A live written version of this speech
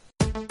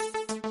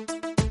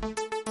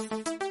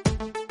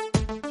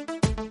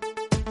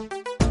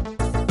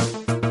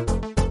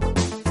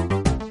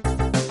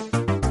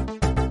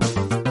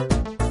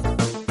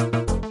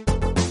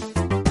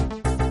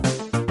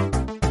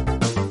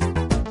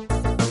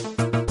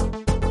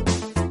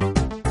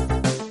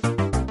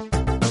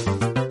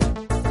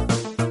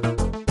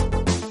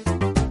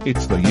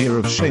It's the Year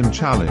of Shame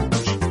Challenge.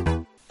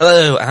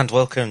 Hello and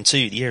welcome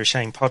to the Year of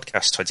Shame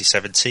podcast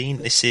 2017.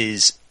 This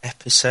is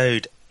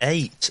episode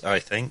 8, I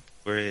think.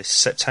 We're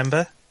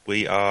September.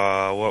 We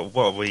are, what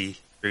are we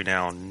through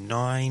now?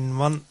 9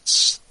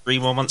 months? 3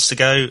 more months to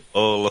go.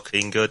 All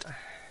looking good.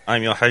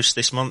 I'm your host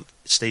this month,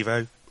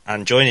 Steve-O.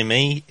 And joining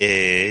me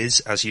is,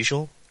 as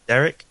usual,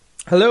 Derek.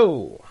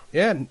 Hello.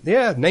 Yeah,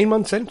 9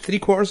 months in,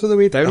 3/4 of the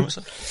way down.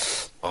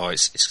 Oh,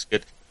 it's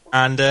good.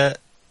 And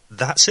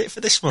that's it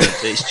for this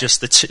month. It's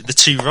just the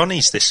two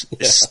Ronnies this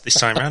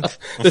time around.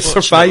 The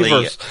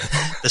survivors.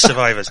 The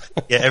survivors.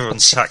 Yeah,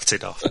 everyone's sacked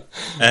it off.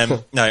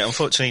 No,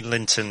 unfortunately,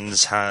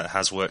 Linton's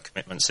has work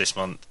commitments this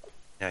month.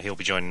 Yeah, he'll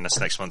be joining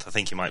us next month. I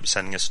think he might be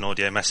sending us an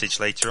audio message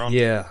later on.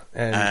 Yeah.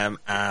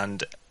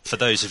 And for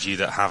those of you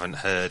that haven't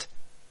heard,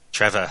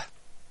 Trevor,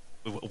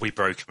 we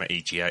broke him at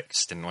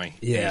EGX, didn't we?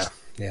 Yeah.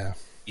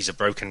 He's a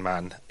broken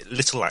man.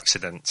 Little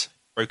accident.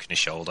 Broken his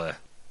shoulder.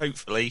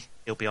 Hopefully,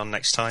 he'll be on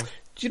next time.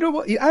 Do you know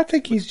what? I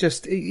think he's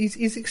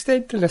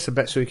extending this a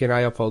bit so he can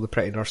eye up all the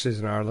pretty nurses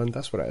in Ireland.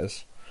 That's what it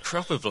is.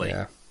 Probably.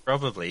 Yeah.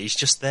 Probably. He's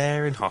just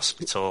there in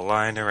hospital,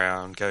 lying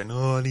around, going,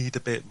 oh, I need a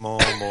bit more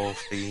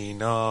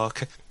morphine. Oh,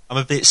 I'm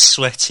a bit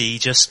sweaty.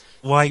 Just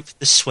wipe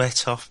the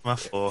sweat off my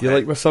forehead. Do you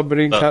like my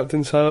submarine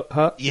captain's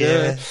hat?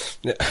 Yeah.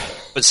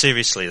 But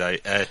seriously, though,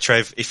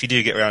 Trev, if you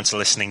do get around to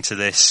listening to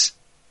this,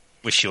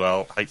 wish you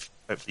well.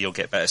 Hopefully you'll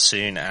get better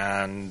soon.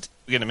 And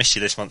we're going to miss you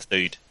this month,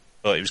 dude.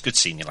 But it was good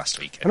seeing you last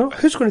week. I know.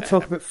 Who's going to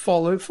talk about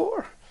Fallout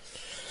 4?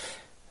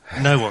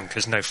 No one,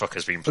 because no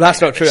fucker's been playing.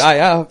 That's not true.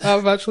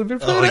 I've actually been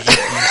playing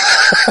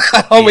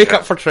it. I'll make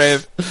up for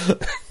Trev.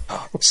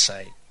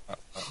 So,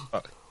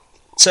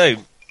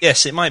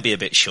 yes, it might be a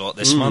bit short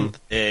this month.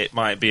 It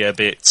might be a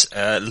bit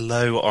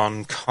low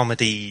on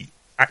comedy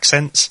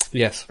accents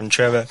from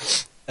Trevor.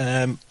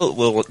 But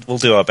we'll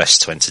do our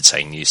best to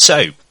entertain you.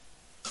 So,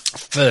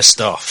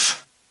 first off,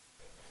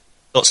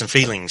 thoughts and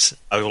feelings.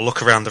 I will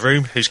look around the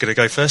room. Who's going to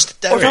go first?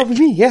 Derek. Oh, that'll be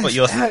me, yes.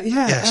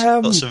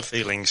 Thoughts and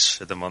feelings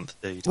for the month,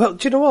 dude. Well,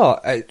 do you know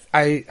what?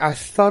 I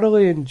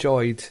thoroughly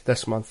enjoyed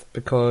this month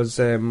because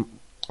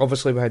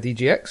obviously we had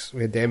EGX,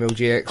 we had the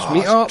MLGX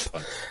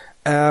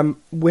meetup,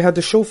 we had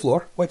the show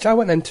floor, which I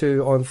went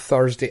into on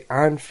Thursday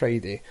and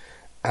Friday,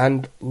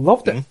 and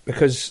loved it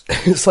because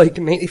it's like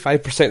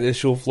 95% of the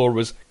show floor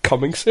was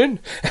coming soon.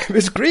 It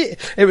was great.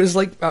 It was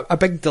like a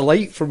big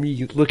delight for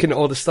me looking at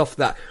all the stuff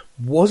that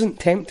wasn't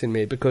tempting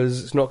me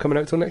because it's not coming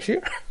out till next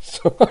year.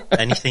 So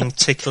anything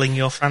tickling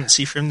your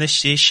fancy from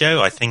this year's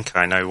show? I think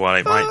I know what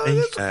it might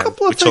be.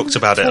 We talked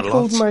about it a lot.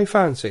 Tickled my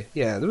fancy.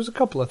 Yeah, there was a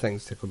couple of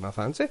things tickled my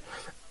fancy.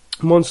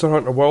 Monster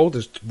Hunter World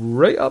is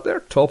right up there,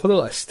 top of the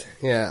list.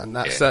 Yeah, and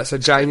that's a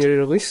January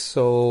release,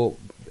 so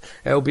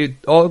it'll be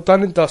all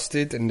done and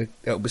dusted, and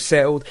it'll be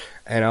settled,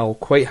 and I'll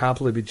quite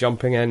happily be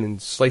jumping in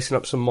and slicing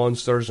up some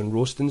monsters and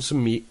roasting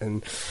some meat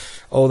and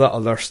all that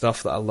other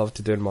stuff that I love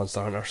to do in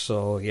Monster Hunter.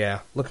 So yeah,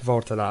 looking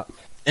forward to that.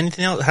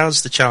 Anything else?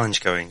 How's the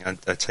challenge going? I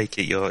take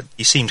it you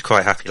seemed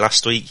quite happy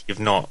last week. You've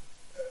not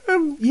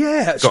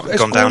it's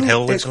gone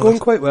downhill. It's going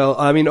quite well.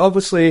 I mean,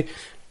 obviously,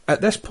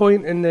 at this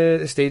point in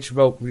the stage,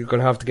 well, we're going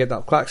to have to get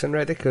that klaxon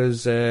ready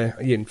because,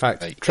 in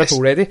fact,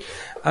 triple ready,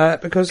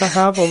 because I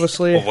have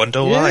obviously. I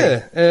wonder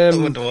why.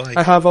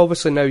 I have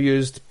obviously now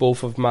used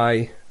both of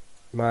my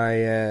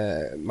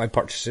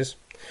purchases,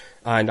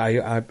 and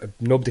I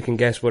nobody can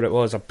guess what it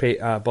was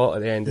I bought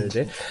at the end of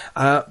the day.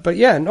 But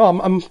yeah, no,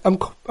 I'm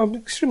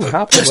extremely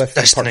happy with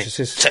the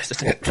purchases.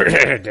 Disney.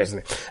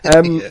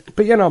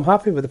 But yeah, no, I'm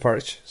happy with the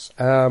purchase.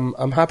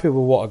 I'm happy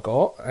with what I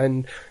got,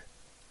 and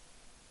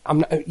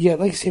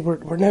like I say,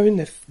 we're now in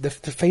the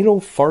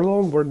final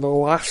furlong. We're in the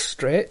last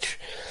stretch.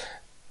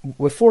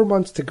 With 4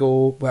 months to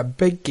go, with a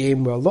big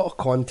game, with a lot of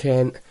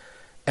content,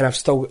 and I've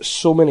still got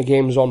so many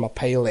games on my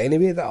pile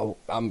anyway that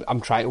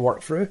I'm trying to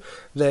work through,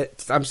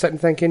 that I'm sitting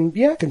thinking,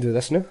 yeah, I can do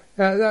this now.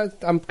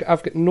 I've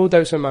got no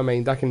doubts in my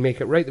mind I can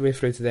make it right the way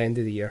through to the end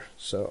of the year.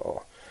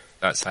 So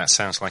that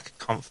sounds like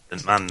a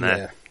confident man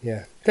there.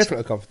 Yeah,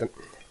 definitely confident.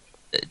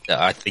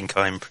 I think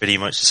I'm pretty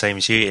much the same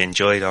as you.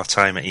 Enjoyed our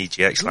time at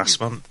EGX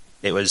last month.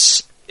 It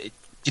was,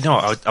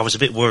 I was a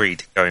bit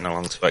worried going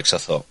along to it because I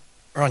thought,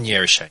 we're on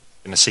Year of Shame.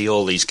 I'm going to see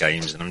all these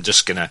games and I'm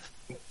just going to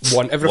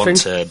want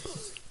everything.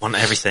 Want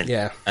everything.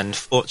 Yeah. And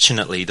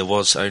fortunately, there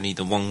was only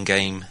the one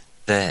game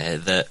there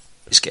that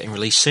is getting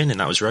released soon, and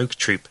that was Rogue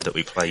Trooper that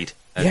we played.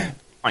 I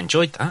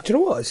enjoyed that. Do you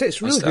know what?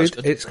 It's really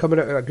good. It's coming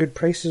out at a good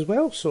price as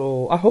well,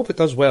 so I hope it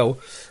does well.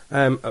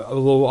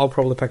 Although I'll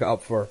probably pick it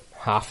up for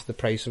half the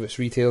price of its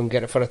retail and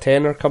get it for a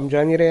tenner come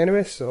January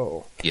anyway,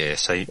 so... Yeah,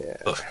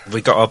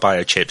 we got our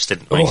biochips,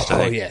 didn't we?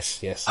 Oh,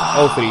 yes.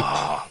 All three.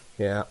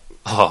 Yeah.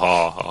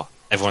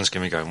 Everyone's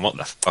going to be going, what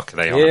the fuck are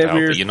they on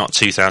about? But you're not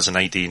 2000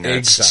 AD nerds,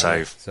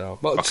 exactly. So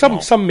well,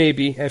 some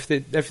maybe, if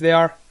they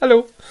are.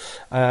 Hello.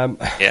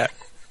 Yeah.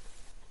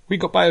 We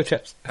got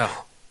biochips.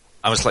 Oh,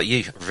 I was like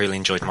you, I really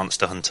enjoyed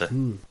Monster Hunter.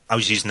 I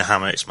was using the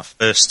hammer. It's my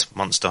first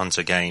Monster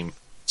Hunter game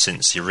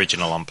since the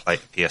original on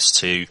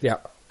PS2. Yeah.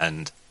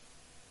 And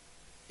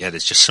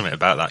there's just something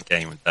about that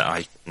game that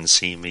I can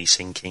see me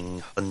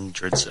sinking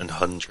hundreds and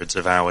hundreds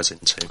of hours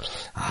into.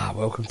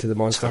 Welcome to the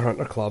Monster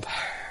Hunter Club.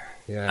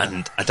 Yeah.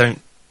 And I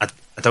don't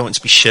want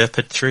to be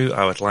sherped through.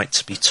 I would like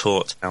to be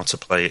taught how to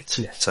play it.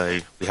 Yes. So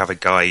we have a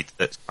guide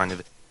that's kind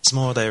of, it's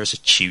more there as a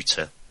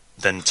tutor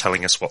than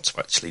telling us what to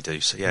actually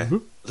do. So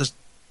there's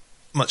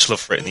much love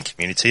for it in the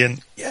community,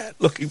 and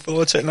looking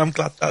forward to it. And I'm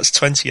glad that's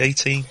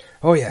 2018.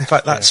 Oh yeah. In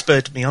fact, that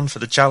spurred me on for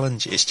the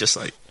challenge. It's just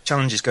like,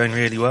 challenge is going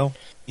really well.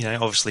 You know,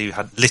 obviously we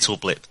had little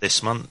blip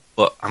this month,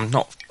 but I'm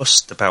not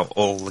fussed about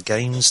all the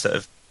games that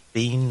have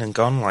been and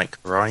gone,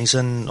 like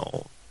Horizon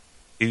or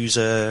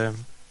User,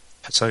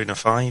 Persona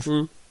 5.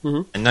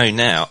 Mm-hmm. I know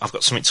now I've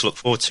got something to look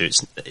forward to.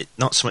 It's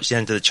not so much the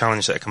end of the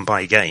challenge that I can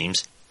buy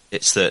games,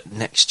 it's that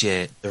next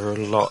year there are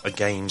a lot of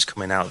games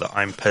coming out that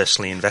I'm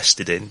personally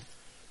invested in,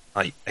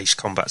 like Ace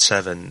Combat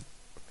 7,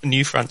 a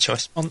new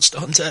franchise, Monster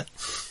Hunter,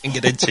 and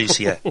get into.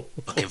 So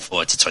looking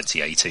forward to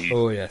 2018.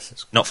 Oh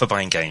yes. Not for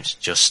buying games,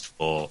 just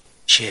for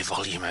sheer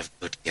volume of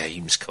good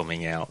games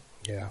coming out.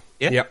 Yeah.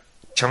 Yep.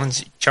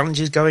 Challenge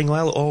is going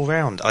well all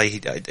round.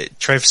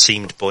 Trev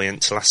seemed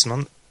buoyant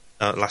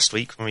last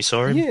week when we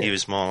saw him. He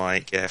was more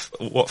like,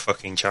 what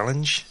fucking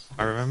challenge,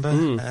 I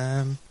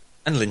remember.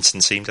 And Linton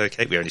seemed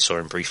okay. We only saw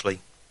him briefly.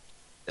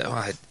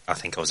 I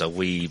think I was a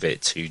wee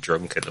bit too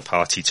drunk at the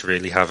party to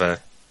really have a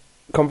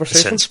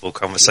sensible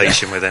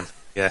conversation with him.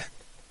 Yeah.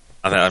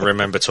 I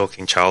remember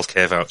talking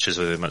childcare vouchers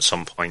with him at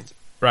some point.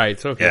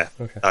 Right, okay. Yeah,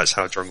 okay. That's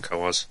how drunk I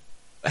was.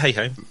 But hey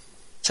ho.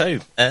 So,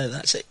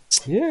 that's it.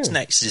 Yeah. What's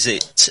next? Is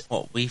it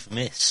what we've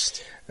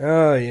missed?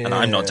 Oh, yeah. And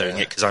I'm not doing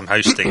it because I'm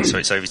hosting, so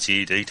it's over to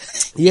you, dude.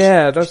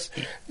 Yeah, there's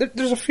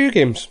a few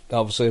games that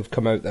obviously have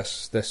come out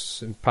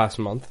this past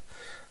month.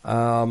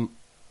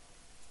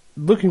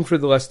 Looking through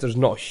the list, there's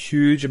not a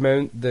huge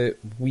amount that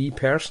we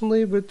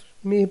personally would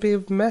maybe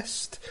have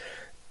missed,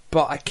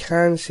 but I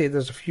can say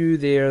there's a few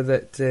there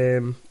that,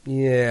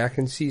 I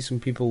can see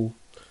some people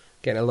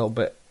getting a little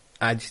bit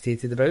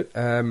agitated about.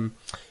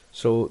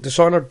 So,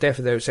 Dishonored: Death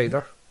of the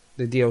Outsider,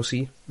 the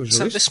DLC, was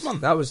released. This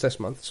month? That was this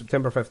month,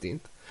 September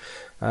 15th.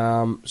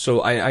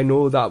 So I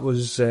know that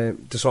was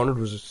Dishonored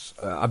was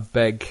a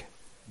big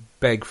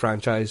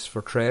franchise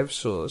for Trev,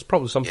 so it's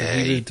probably something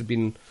he would have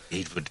been.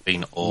 He would have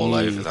been all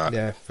over that.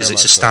 Yeah, because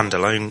it's a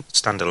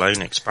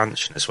standalone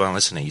expansion as well,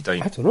 isn't it? I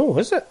don't know,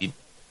 is it?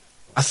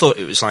 I thought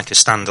it was like a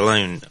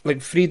standalone,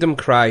 like Freedom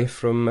Cry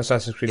from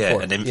Assassin's Creed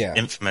 4. And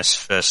infamous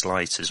First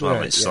Light as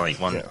well. It's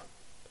like one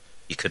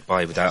you could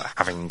buy without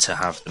having to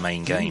have the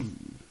main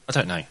game. I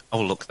don't know.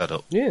 I'll look that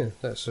up. Yeah,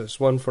 it's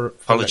one for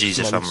apologies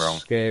if I'm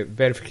wrong.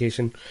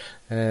 Verification,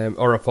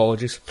 or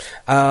apologies.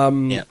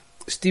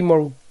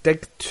 SteamWorld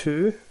Dig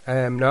 2.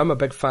 Now I'm a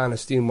big fan of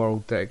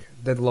SteamWorld Dig.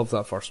 Did love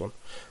that first one.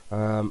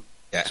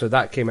 So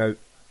that came out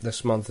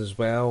this month as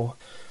well.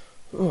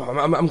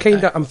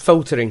 I'm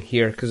filtering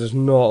here because there's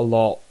not a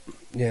lot.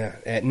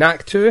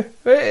 Knack 2.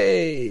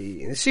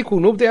 Hey, the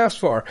sequel nobody asked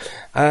for.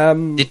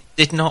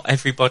 Did not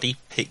everybody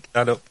pick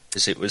that up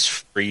because it was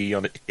free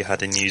on it if you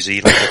had a New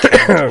Zealand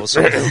account or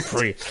something?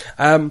 Free.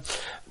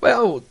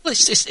 Well,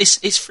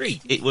 it's free.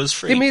 It was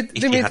free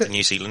if you had a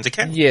New Zealand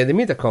account. Yeah, they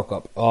made a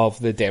cock-up of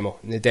the demo,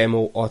 and the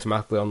demo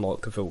automatically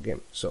unlocked the full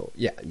game. So,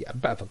 a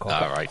bit of a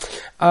cock-up. All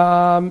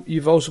right.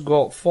 You've also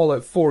got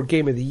Fallout 4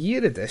 Game of the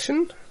Year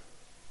edition,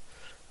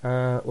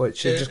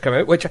 which has just come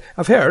out, which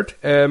I've heard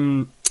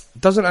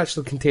doesn't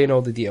actually contain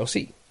all the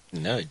DLC.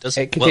 No, it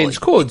doesn't. It contains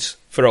codes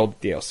for all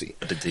the DLC.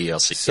 For the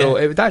DLC, so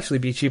it would actually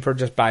be cheaper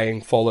just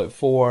buying Fallout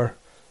 4...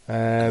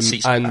 and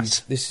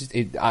this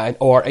is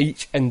or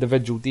each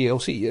individual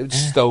DLC. It would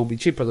still be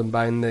cheaper than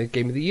buying the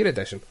Game of the Year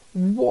edition.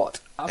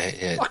 What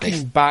a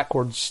fucking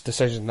backwards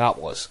decision that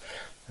was.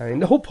 I mean,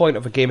 the whole point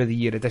of a Game of the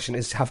Year edition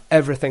is to have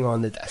everything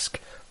on the disc.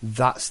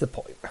 That's the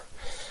point.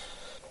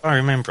 I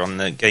remember on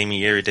the Game of the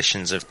Year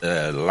editions of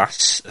the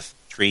last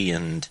 3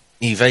 and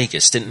New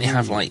Vegas, didn't they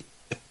have like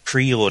the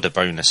pre-order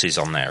bonuses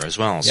on there as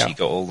well? So you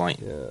got all like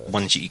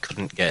ones that you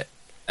couldn't get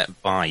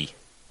buy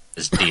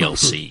as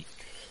DLC.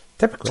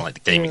 Typically. Like the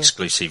game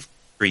exclusive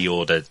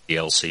pre-order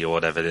DLC or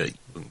whatever that you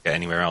couldn't get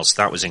anywhere else,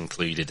 that was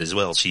included as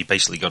well. So you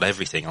basically got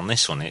everything on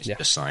this one. It's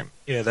just like,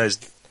 there's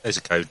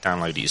a code,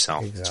 download it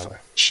yourself. Exactly.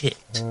 Shit.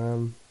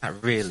 That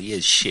really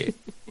is shit.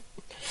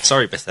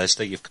 Sorry,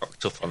 Bethesda, you've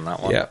cocked up on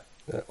that one. Yeah.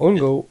 On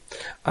go.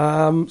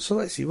 So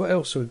let's see, what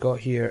else have we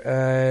got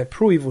here?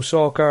 Pro Evo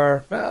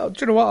Soccer. Well,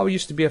 do you know what? I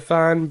used to be a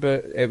fan,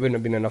 but it wouldn't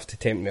have been enough to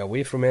tempt me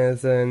away from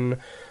anything.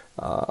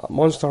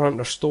 Monster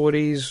Hunter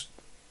Stories.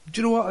 Do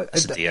you know what?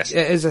 It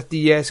is a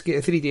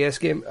 3DS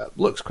game. It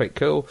looks quite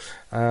cool,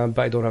 but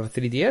I don't have a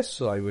 3DS,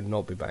 so I would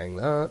not be buying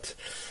that.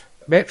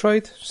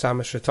 Metroid,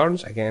 Samus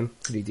Returns, again,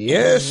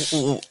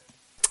 3DS.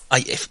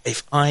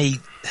 If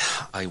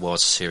I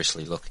was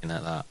seriously looking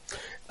at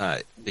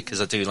that, because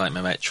I do like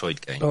my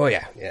Metroid game. Oh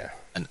yeah.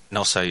 And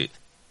also,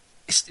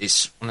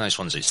 it's one of those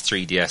ones. It's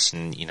 3DS,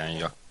 and you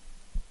got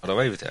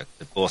away with it.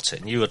 I bought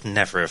it, and you would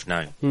never have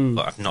known.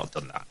 But I've not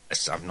done that.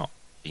 I've not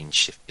been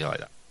shifty like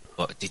that.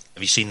 Have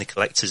you seen the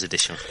collector's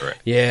edition for it?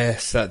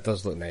 Yes, that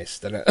does look nice,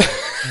 doesn't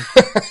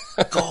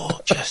it?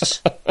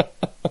 Gorgeous.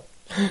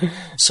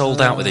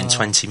 Sold out within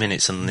 20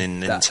 minutes on the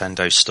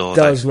Nintendo store.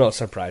 Does not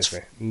surprise me.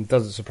 It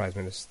doesn't surprise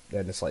me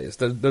in the slightest.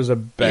 There's a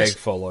big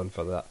following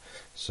for that.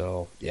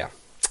 So, yeah.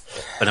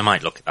 But I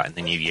might look at that in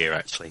the new year,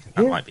 actually.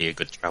 That might be a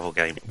good travel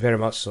game. Very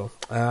much so.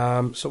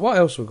 So what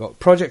else we got?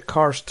 Project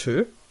Cars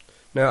 2.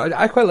 Now,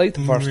 I quite liked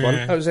the first one.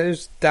 It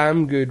was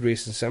damn good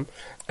racing sim.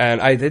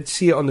 And I did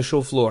see it on the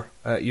show floor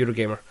at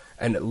Eurogamer.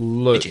 And it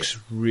looks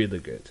really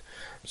good.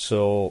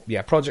 So,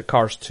 yeah, Project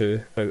Cars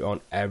 2 out on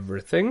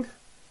everything.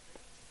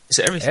 Is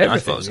it everything? I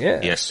thought it was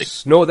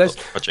PS6. No, this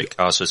Project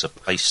Cars was a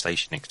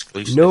PlayStation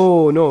exclusive.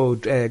 No.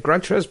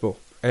 Gran Turismo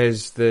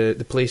is the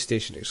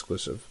PlayStation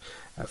exclusive.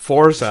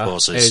 Forza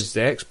is the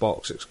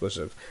Xbox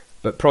exclusive.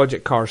 But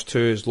Project Cars 2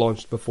 is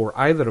launched before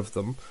either of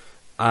them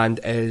and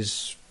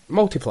is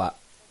multi-plat.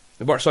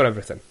 It works on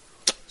everything.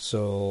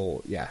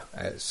 So, yeah,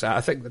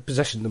 I think they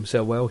positioned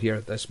themselves well here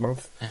this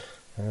month.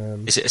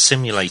 Is it a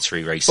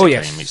simulatory racing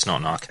game? It's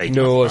not an arcade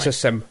No, one, it's a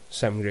sim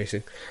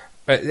racing.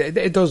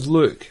 It does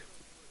look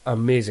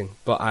amazing,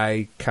 but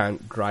I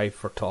can't drive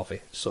for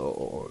toffee.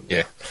 So,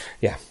 yeah.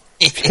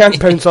 If you can't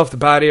bounce off the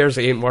barriers,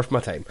 it ain't worth my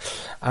time.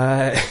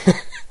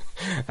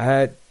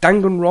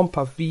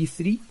 Danganronpa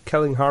V3,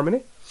 Killing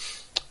Harmony.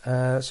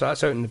 So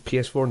that's out in the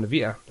PS4 and the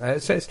Vita.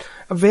 It's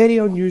a very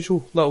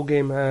unusual little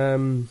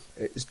game.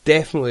 It's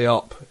definitely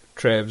up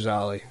Trev's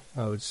alley,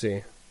 I would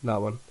say,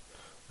 that one.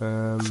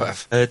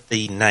 I've heard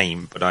the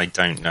name, but I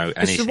don't know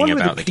anything the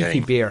about the creepy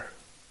game. Bear.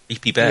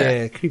 Creepy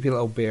Bear? Yeah, creepy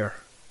little bear.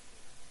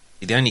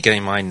 The only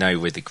game I know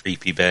with the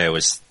creepy bear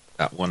was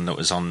that one that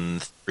was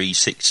on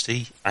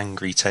 360,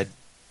 Angry Ted.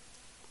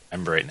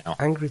 Remember it now?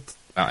 Angry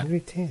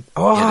Ted.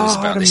 Oh,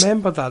 I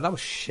remember that. That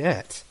was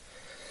shit.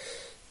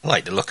 I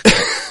like the look of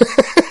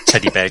it.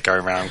 Teddy bear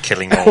going around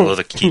killing all of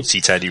the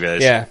cutesy teddy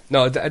bears. Yeah,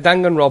 no,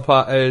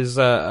 Danganronpa is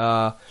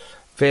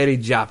very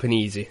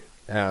Japanesey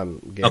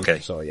game. Okay.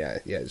 So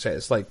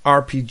it's like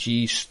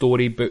RPG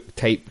storybook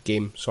type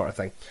game sort of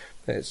thing.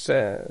 It's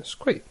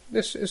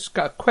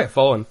got quite a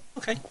following.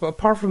 Okay. But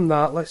apart from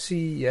that, let's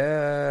see.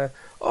 Senran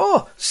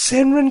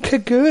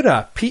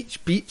Kagura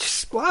Peach Beach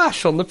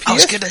Splash on the PS4. I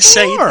was going to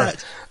say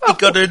that. It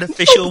got an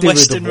official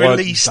Western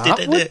release,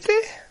 didn't it?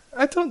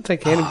 I don't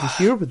think anybody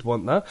here would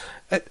want that.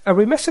 Are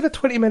we missing a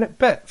 20-minute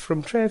bit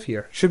from Trev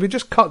here? Should we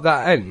just cut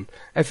that in?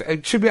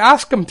 Should we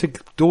ask him to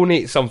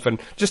donate something?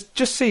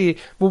 Just say,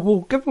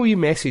 we'll give him a wee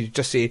message,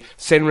 just say,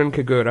 Senran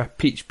Kagura,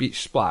 Peach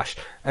Beach Splash,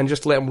 and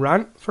just let him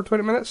rant for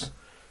 20 minutes?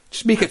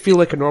 Just make it feel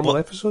like a normal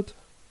episode.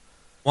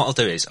 What I'll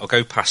do is, I'll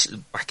go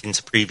back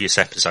into previous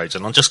episodes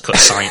and I'll just cut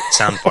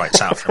sound bites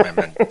out from him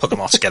and put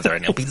them all together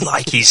and it'll be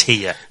like he's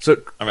here. So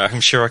I'm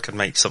sure I can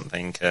make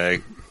something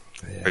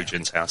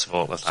cogent out of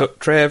all of that. So,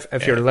 Trev,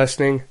 if you're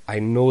listening, I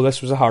know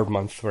this was a hard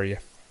month for you.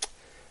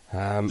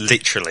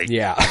 Literally.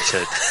 Yeah.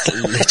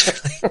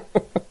 Literally.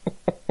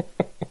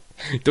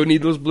 Don't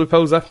need those blue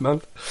pills this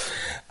month.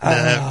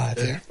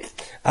 Dear.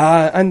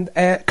 And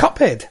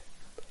Cuphead.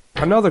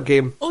 Another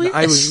game that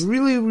I was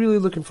really, really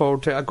looking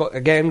forward to. I got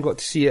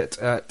to see it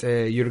at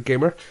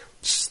Eurogamer.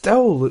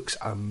 Still looks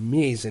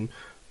amazing,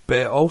 but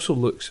it also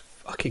looks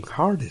fucking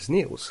hard as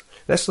nails.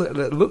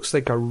 It looks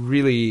like a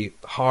really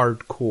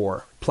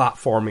hardcore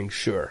platforming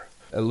shooter.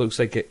 It looks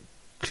like it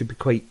could be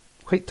quite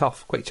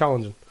tough, quite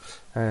challenging.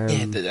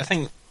 I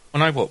think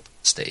when I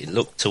watched it, it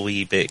looked a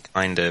wee bit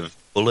kind of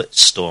bullet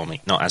stormy,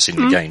 not as in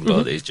the game,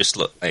 but it just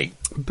looked like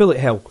Bullet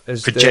Hell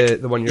is the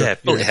one you're... Yeah,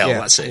 Bullet Hell,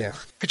 that's it. Yeah.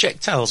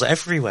 Projectiles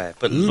everywhere,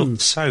 but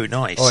looked so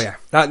nice. Oh yeah,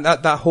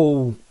 that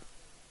whole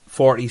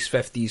 40s,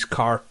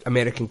 50s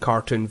American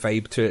cartoon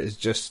vibe to it is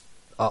just...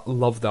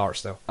 love the art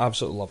style,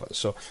 absolutely love it.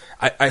 So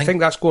I think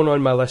that's going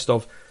on my list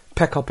of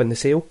pick up in the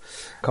sale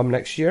come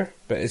next year,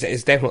 but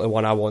it's definitely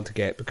one I want to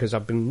get because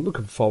I've been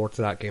looking forward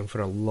to that game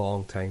for a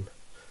long time.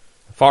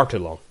 Far too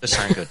long. Does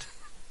sound good.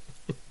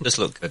 Does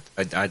look good.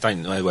 I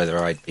don't know whether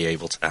I'd be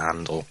able to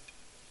handle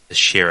the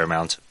sheer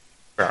amount of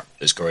crap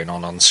that's going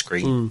on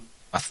screen.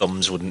 My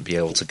thumbs wouldn't be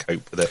able to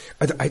cope with it,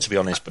 to be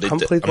honest. But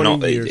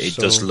it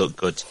does look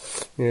good.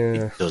 Yeah,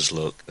 it does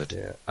look good.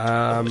 Yeah.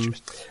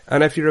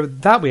 And if you're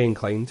that way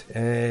inclined,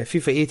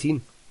 FIFA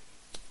 18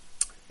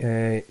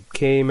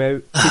 came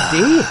out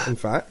today. In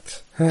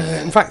fact,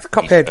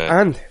 Cuphead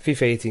and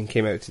FIFA 18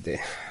 came out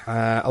today,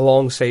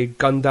 alongside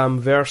Gundam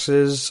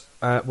Versus,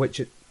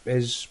 which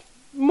is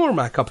more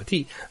my cup of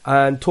tea,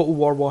 and Total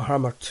War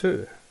Warhammer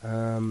 2.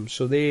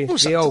 So they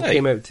all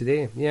came out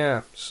today.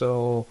 Yeah,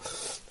 so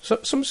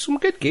some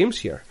good games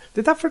here.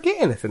 Did I forget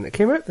anything that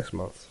came out this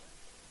month?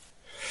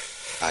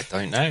 I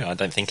don't know. I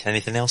don't think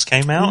anything else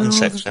came out in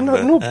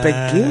September. No big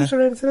games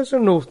or anything. Is there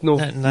no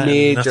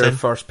major nothing.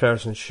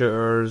 First-person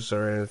shooters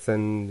or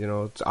anything? You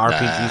know,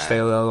 RPG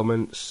style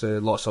elements,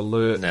 lots of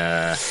loot.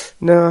 No,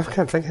 I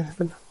can't think of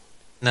anything.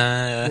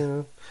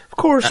 No. Of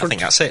course. I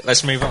think that's it.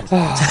 Let's move on.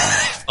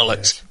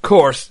 Bollocks. Of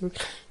course.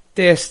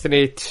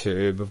 Destiny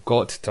 2. We've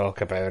got to talk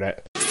about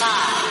it. 5, 4,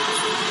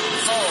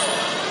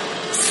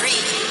 3,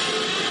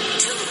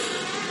 2,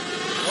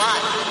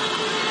 1.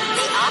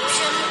 The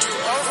option to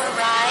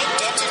override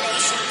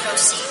detonation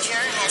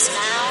procedure has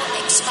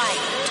now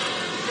expired.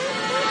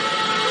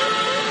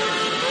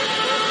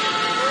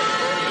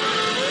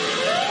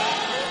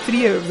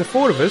 3 out of the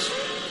 4 of us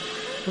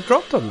have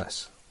dropped on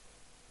this.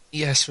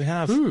 Yes, we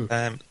have.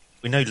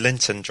 We know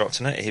Linton dropped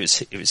on it.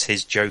 It was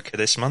his Joker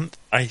this month.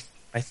 I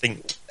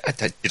think.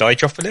 Did I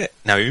drop on it?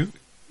 No.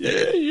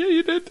 Yeah,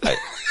 you did.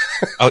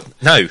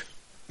 No.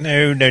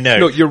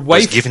 No, your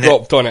wife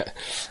dropped on it.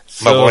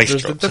 So my wife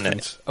there's dropped the on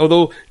difference.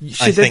 Although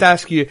she did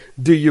ask you,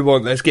 "Do you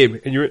want this game?"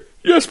 And you went,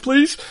 "Yes,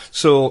 please."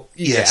 So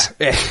yes,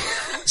 yeah.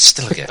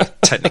 Still a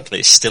gift. Technically,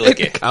 it's still a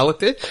gift.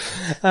 Technicality.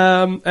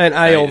 And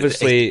I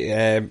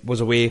obviously was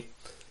away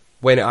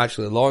when it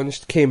actually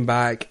launched. Came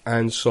back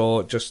and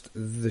saw just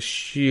the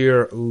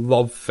sheer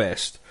love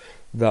fest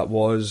that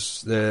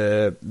was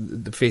the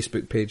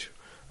Facebook page,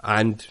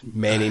 and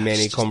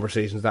many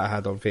conversations that I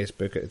had on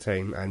Facebook at the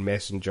time, and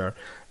Messenger,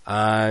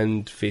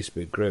 and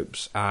Facebook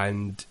groups,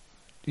 and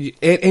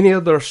any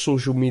other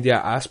social media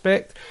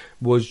aspect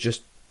was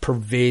just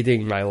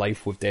pervading my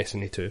life with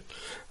Destiny 2.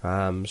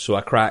 So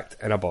I cracked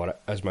and I bought it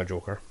as my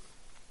Joker.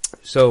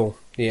 So,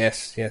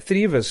 yes,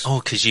 3 of us. Oh,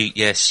 because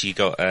you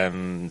got,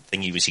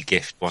 Thingy was your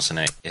gift, wasn't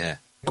it? Yeah.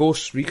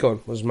 Ghost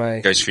Recon was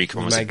my gift.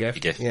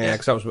 Yeah,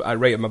 because that was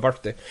right on my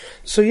birthday.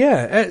 So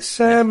yeah,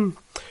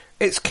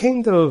 it's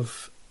kind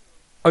of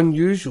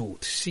unusual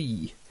to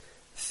see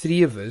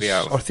 3 of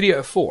us, or 3 out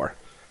of 4,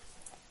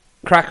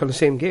 crack on the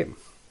same game.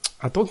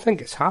 I don't think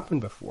it's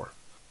happened before.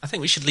 I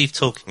think we should leave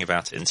talking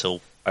about it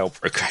until Hell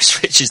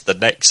Progress, which is the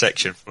next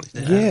section.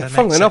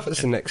 Funnily enough,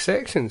 it's the next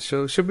section.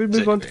 So should we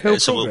move on to Hell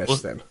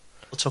Progress then?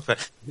 We'll talk about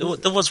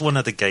it. There was one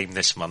other game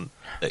this month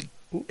that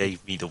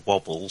gave me the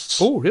wobbles.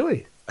 Oh,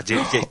 really? I do.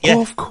 Yeah.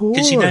 Oh, of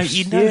course. Because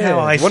you know how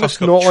I one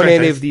that's not on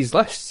any of these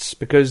lists,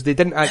 because they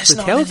didn't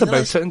actually tell us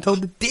about it until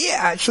the day it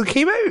actually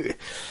came out.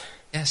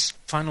 Yes,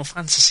 Final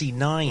Fantasy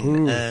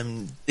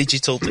IX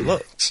Digital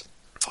Deluxe.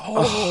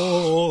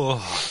 Oh,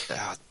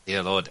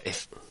 dear Lord!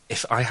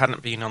 If I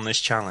hadn't been on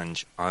this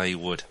challenge, I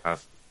would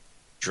have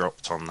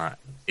dropped on that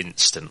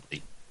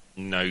instantly.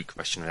 No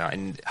question about it.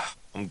 And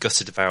I'm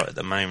gutted about it at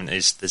the moment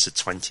is there's a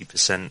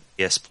 20%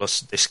 PS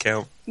Plus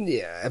discount.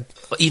 Yeah.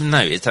 But even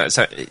though it's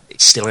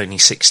still only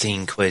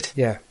 16 quid,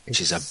 yeah,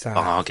 which is a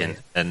bargain,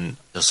 and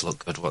it does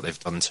look good what they've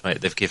done to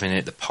it. They've given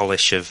it the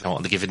polish of,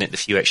 they've given it the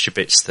few extra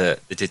bits that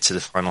they did to the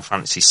Final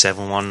Fantasy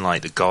VII one,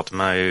 like the God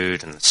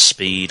mode and the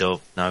speed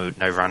up, no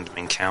random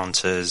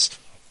encounters.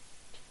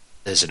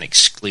 There's an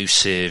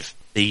exclusive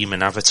theme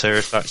and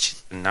avatar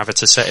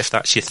set if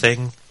that's your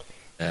thing.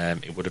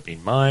 It would have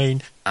been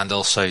mine. And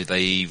also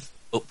they've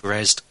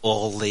up-resed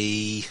all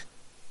the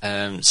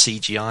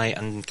CGI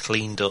and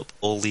cleaned up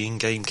all the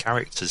in-game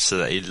characters so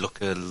that they look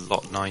a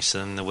lot nicer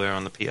than they were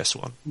on the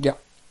PS1. Yeah.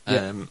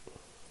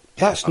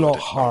 That's not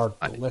hard,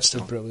 let's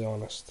be brutally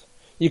honest.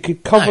 You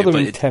could cover them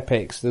in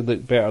Tipex, they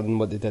look better than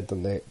what they did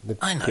on the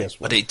PS1.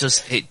 But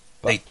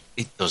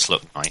it does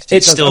look nice.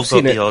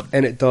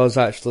 And it does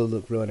actually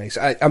look really nice.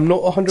 I'm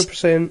not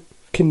 100%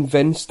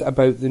 convinced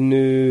about the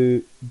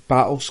new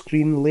battle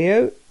screen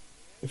layout,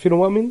 if you know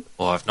what I mean.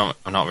 Well, I've not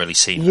really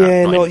seen that.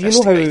 Yeah, no, you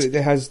know how it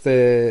has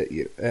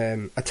the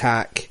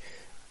attack,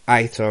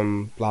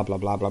 item, blah blah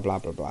blah blah blah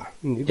blah blah.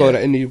 And you've got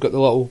it, and you've got the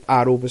little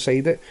arrow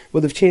beside it. Well,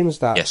 they've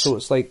changed that, so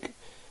it's like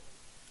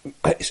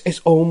it's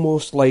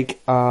almost like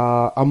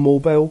a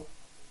mobile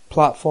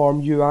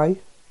platform UI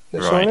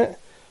that's on it.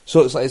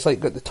 So it's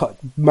like got the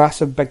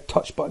massive big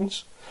touch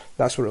buttons.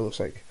 That's what it looks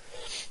like.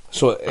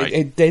 So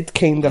it did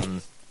kind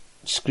of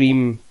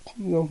scream,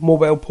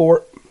 mobile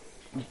port,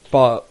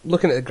 but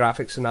looking at the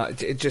graphics and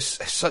that,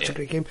 it's such a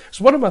great game.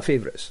 It's one of my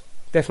favourites.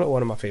 Definitely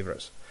one of my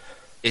favourites.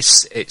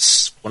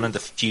 It's one of the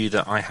few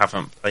that I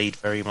haven't played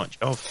very much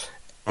of.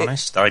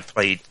 Honest, I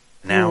played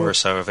an hour or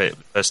so of it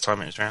the first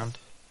time it was around.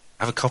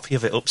 I have a copy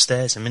of it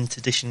upstairs, a mint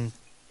edition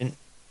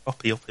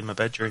copy up in my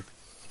bedroom.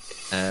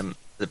 The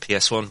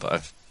PS1, but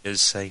I've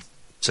so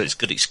it's a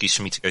good excuse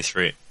for me to go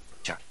through it.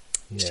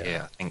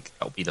 Yeah, I think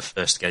that'll be the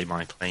first game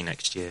I play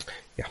next year.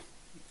 Yeah,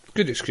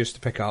 good excuse to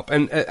pick up.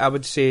 And I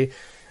would say,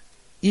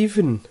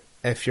 even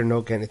if you're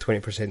not getting a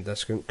 20%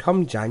 discount,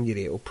 come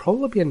January it'll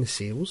probably be in the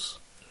sales,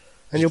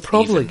 and you'll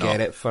probably get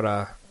it for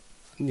a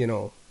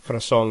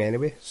song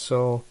anyway.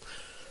 So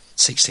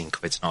 16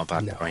 quid's not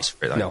a bad price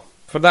for it though. No,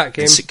 for that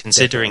game,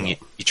 considering you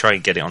try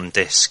and get it on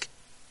disc,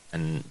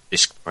 and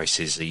disc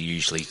prices are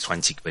usually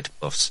 20 quid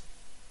plus,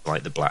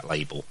 like the Black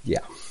Label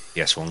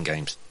PS1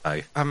 games.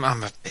 So I'm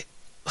a bit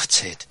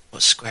gutted,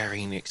 but Square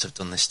Enix have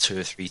done this 2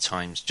 or 3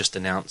 times, just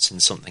announcing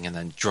something and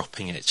then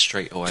dropping it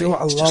straight away. Do you know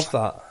what? I love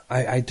that.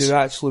 I do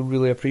actually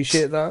really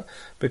appreciate that,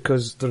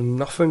 because there's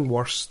nothing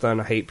worse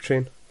than a hype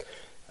train,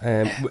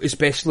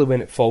 especially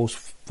when it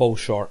falls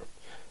short.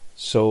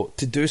 So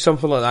to do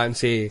something like that and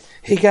say,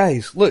 hey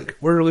guys, look,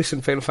 we're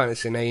releasing Final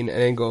Fantasy IX, and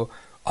then go,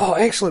 oh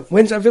excellent,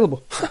 when's it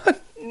available?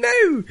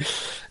 No!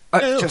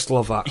 I just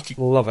love that.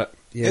 Love it.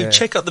 Yeah.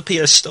 Check out the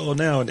PS Store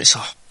now, and it's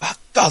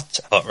God.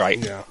 Oh, right.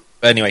 Yeah.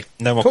 But anyway,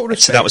 no more.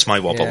 So that was my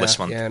wobble this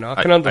month. Yeah, no,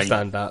 I can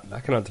understand that.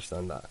 I can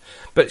understand that.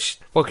 But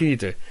what can you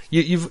do?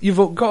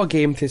 You've got a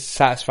game to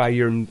satisfy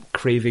your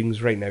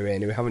cravings right now,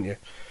 anyway, haven't you?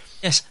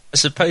 Yes. I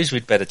suppose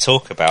we'd better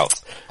talk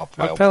about our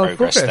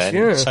progress then.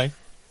 Yeah.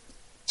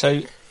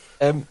 So,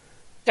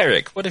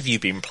 Derek, what have you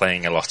been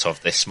playing a lot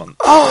of this month?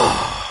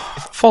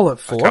 Fallout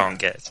 4. I can't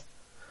get.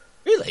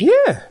 Really?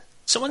 Yeah.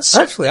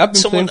 Actually, I've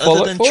been playing Fallout 4. Someone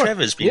other than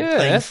Trevor's been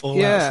playing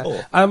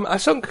Fallout 4. I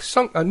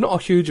sunk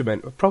not a huge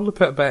amount. I've probably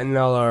put about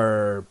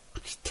another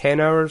 10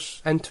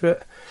 hours into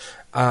it.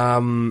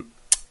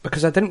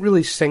 Because I didn't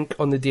really sink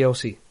on the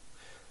DLC.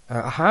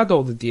 I had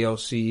all the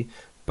DLC,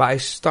 but I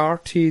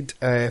started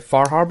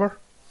Far Harbor.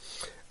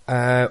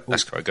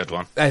 That's quite a good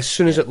one. As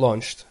soon as it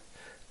launched.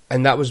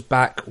 And that was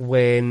back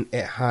when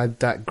it had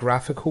that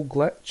graphical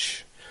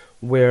glitch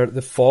where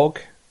the fog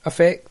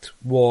effect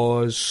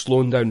was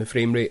slowing down the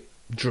frame rate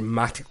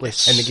dramatically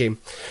in the game.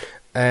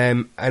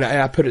 And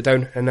I put it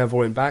down and never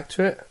went back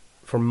to it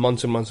for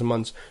months and months and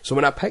months. So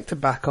when I picked it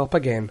back up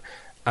again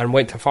and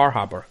went to Far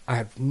Harbor, I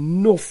had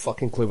no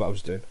fucking clue what I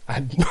was doing. I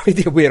had no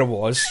idea where I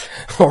was,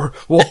 or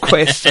what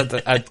quests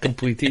I'd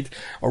completed,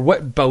 or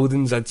what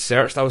buildings I'd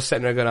searched. I was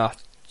sitting there going, do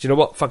you know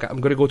what? Fuck it,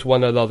 I'm going to go to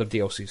one of the other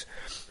DLCs.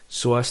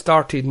 So I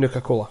started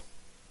Nuka-Cola.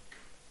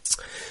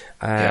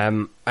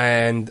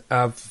 And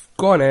I've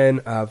gone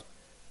in, I've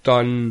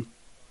done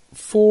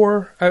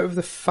 4 out of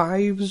the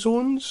 5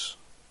 zones.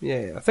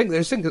 Yeah, I think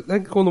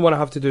the only one I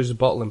have to do is the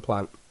bottling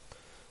plant.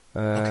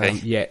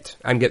 Yet,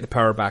 and get the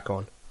power back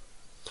on.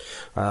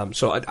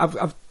 So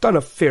I've done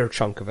a fair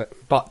chunk of it,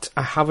 but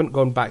I haven't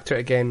gone back to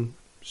it again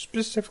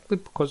specifically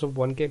because of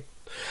one game,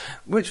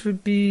 which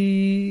would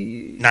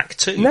be Knack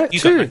 2. Knack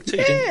 2. Got Knack 2,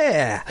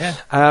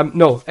 yeah.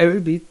 No, it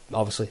would be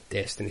obviously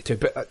Destiny 2,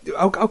 but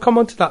I'll come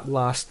on to that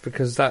last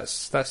because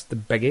that's the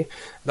biggie.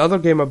 The other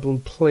game I've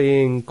been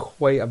playing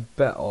quite a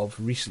bit of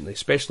recently,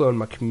 especially on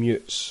my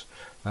commutes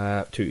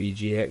to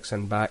EGX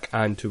and back,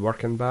 and to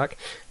work and back,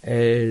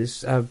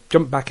 is I've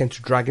jumped back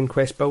into Dragon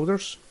Quest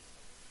Builders.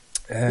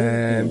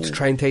 To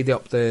try and tidy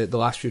up the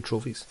last few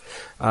trophies.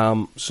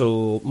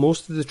 So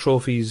most of the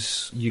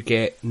trophies you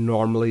get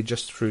normally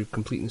just through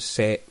completing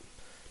set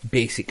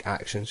basic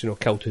actions,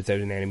 kill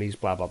 2,000 enemies,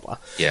 blah blah blah.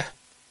 Yeah.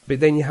 But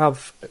then you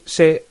have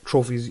set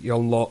trophies you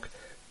unlock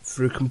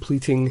through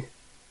completing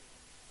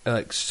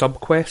like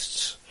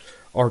sub-quests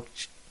or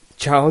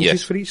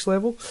challenges for each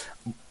level.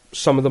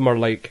 Some of them are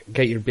like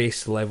get your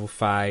base to level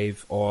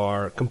 5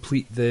 or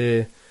complete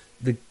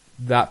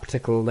that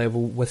particular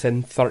level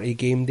within 30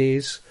 game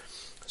days.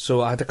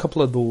 So I had a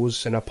couple of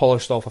those, and I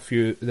polished off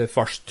the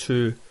first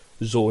 2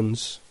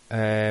 zones,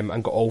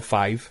 and got all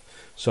 5.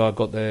 So I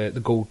got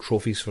the gold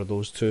trophies for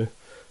those 2.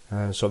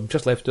 So I'm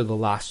just left with the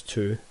last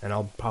 2, and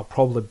I'll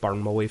probably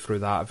burn my way through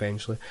that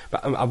eventually.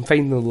 But I'm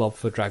finding the love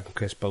for Dragon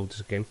Quest Builders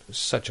again. It's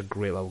such a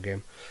great little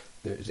game.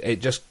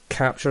 It just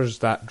captures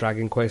that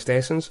Dragon Quest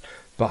essence,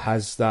 but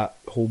has that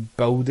whole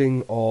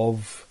building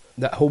of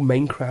that whole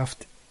Minecraft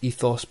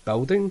ethos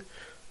building,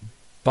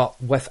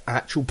 but with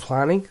actual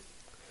planning.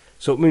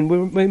 So, I mean,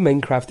 with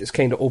Minecraft, it's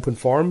kind of open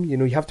form.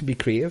 You have to be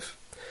creative.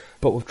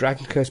 But with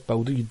Dragon Quest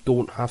Builder, you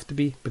don't have to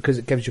be, because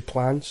it gives you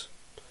plans.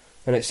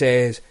 And it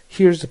says,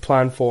 here's the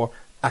plan for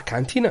a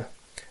cantina.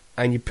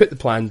 And you put the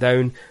plan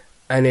down,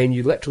 and then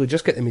you literally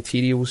just get the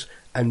materials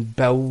and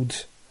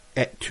build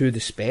it to the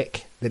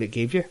spec that it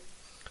gave you.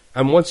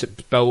 And once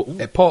it's built,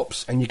 it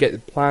pops, and you get the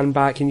plan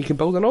back, and you can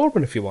build another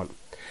one if you want.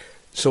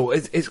 So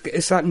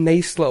it's that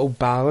nice little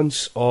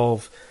balance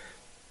of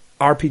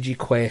RPG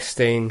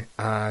questing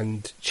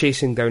and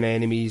chasing down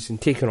enemies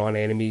and taking on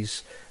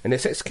enemies, and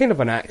it's kind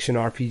of an action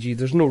RPG.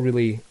 There's no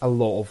really a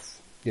lot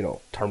of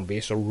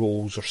turn-based or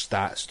rolls or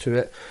stats to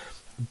it,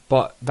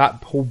 but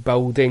that whole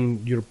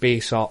building your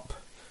base up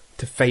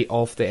to fight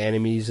off the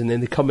enemies, and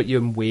then they come at you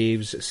in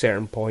waves at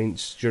certain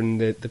points during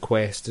the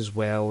quest as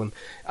well, and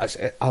I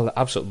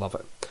absolutely love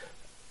it.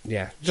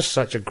 Yeah, just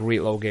such a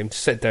great little game to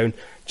sit down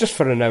just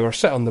for an hour,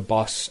 sit on the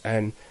bus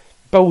and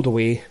build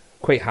away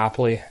quite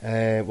happily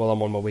while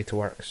I'm on my way to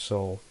work.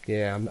 So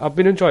yeah, I've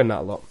been enjoying that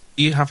a lot.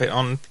 Do you have it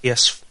on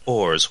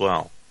PS4 as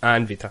well?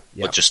 And Vita,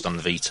 yeah. Or just on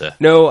the Vita?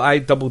 No, I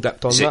double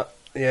dipped on that.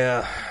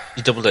 Yeah.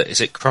 You doubled it?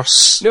 Is it cross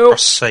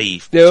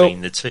save Nope.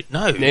 between the two?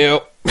 No.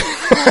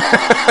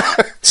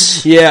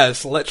 Yeah,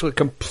 it's literally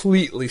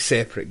completely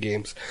separate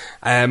games,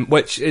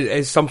 which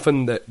is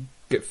something that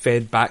get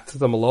fed back to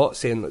them a lot,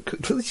 saying that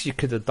at least you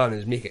could have done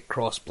is make it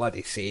cross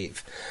bloody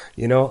save.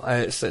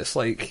 It's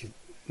like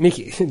make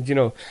it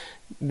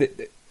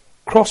the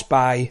cross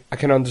buy. I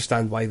can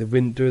understand why they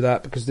wouldn't do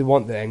that, because they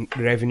want the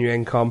revenue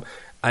income,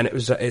 and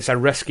it's a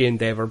risky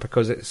endeavour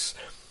because it's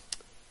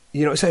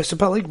a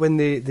bit like when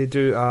they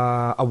do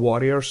a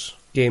Warriors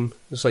game.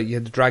 It's like you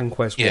had the Dragon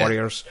Quest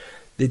Warriors.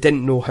 They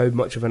didn't know how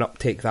much of an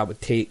uptake that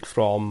would take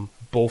from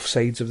both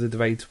sides of the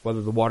divide,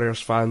 whether the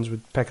Warriors fans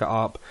would pick it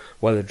up,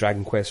 whether the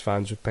Dragon Quest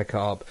fans would pick it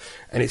up.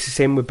 And it's the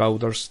same with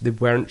Builders. They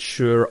weren't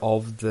sure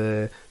of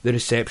the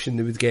reception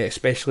they would get,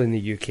 especially in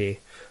the UK.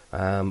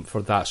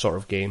 For that sort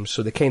of game,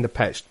 so they kind of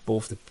pitched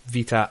both the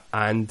Vita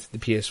and the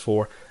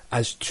PS4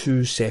 as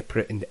 2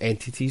 separate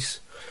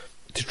entities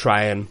to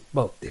try and,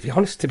 to be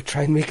honest, to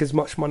try and make as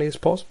much money as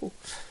possible.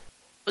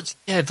 But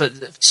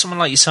someone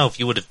like yourself,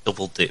 you would have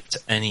double dipped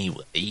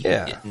anyway.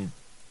 Yeah. And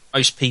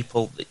most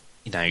people,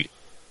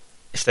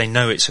 if they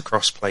know it's a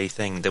cross-play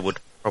thing, they would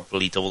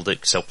probably doubled it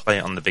because they'll play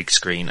it on the big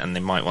screen and they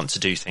might want to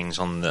do things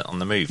on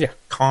the move. Yeah.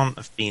 Can't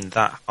have been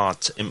that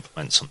hard to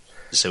implement something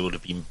because they would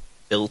have been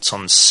built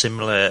on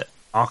similar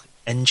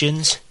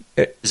engines.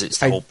 Because it's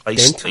the whole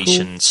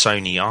PlayStation,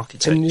 Sony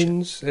architecture.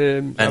 Engines,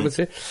 I would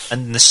say.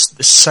 And the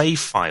save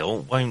file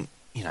won't,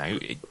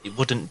 it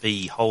wouldn't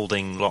be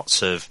holding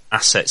lots of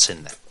assets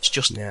in there. It's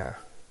just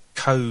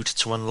code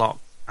to unlock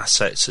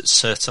assets at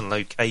certain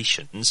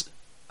locations.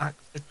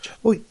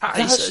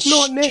 That's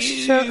not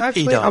necessarily.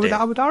 Actually,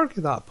 I would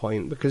argue that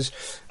point because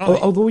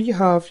although you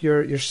have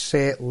your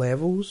set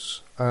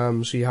levels,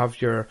 so you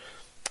have your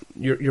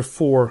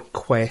 4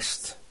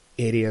 quest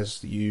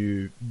areas that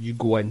you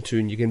go into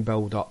and you can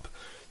build up.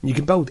 You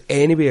can build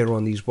anywhere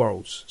on these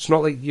worlds. It's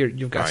not like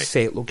you've got a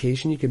set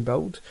location you can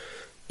build.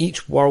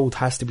 Each world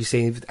has to be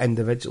saved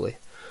individually.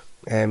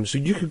 So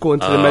you could go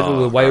into the middle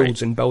of the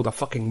wilds and build a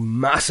fucking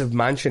massive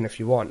mansion if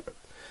you want.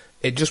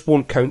 It just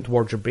won't count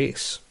towards your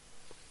base.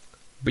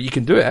 But you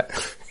can do it.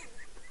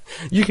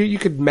 You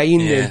could mine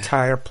the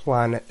entire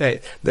planet,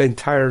 the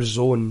entire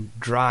zone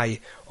dry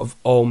of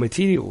all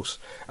materials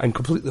and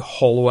completely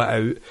hollow it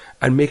out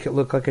and make it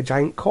look like a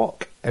giant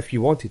cock if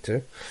you wanted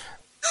to.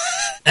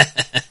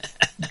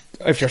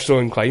 If you're so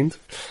inclined.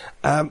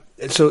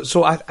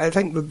 So I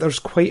think that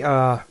there's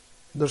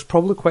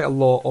probably quite a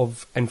lot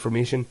of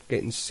information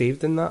getting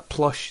saved in that.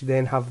 Plus you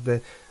then have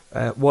the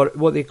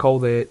what they call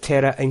the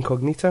Terra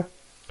Incognita,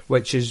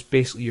 which is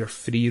basically your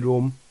free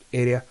roam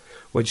area,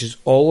 which is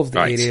all of the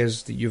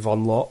areas that you've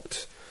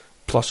unlocked,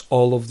 plus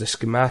all of the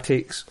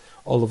schematics,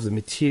 all of the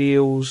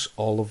materials,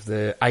 all of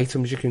the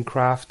items you can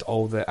craft,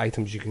 all the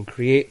items you can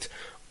create.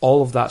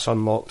 All of that's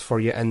unlocked for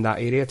you in that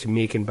area to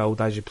make and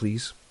build as you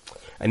please.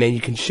 And then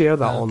you can share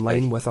that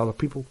online with other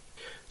people.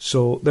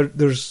 So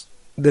there is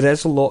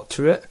a lot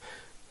to it.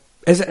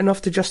 Is it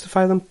enough to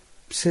justify them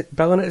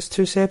billing it as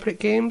 2 separate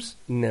games?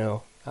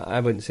 No,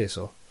 I wouldn't say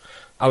so.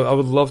 I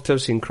would love to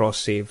have seen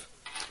cross-save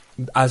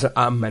as at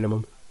a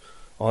minimum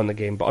on the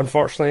game, but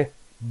unfortunately,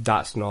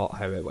 that's not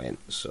how it went.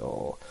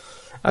 So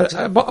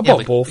I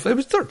bought both. It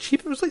was dirt cheap.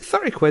 It was like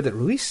 £30 at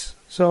release.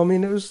 So I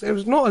mean, it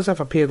was not as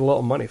if I paid a lot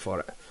of money for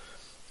it.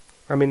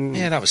 I mean,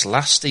 that was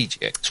last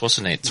EGX,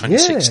 wasn't it?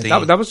 2016.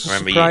 Yeah, that was a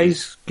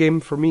surprise game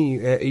for me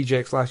at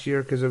EGX last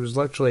year because it was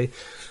literally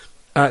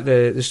at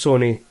the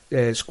Sony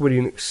Square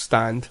Enix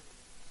stand.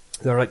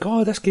 They were like,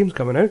 "Oh, this game's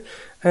coming out,"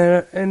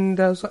 and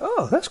I was like,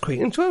 "Oh, that's quite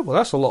enjoyable.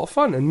 That's a lot of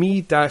fun." And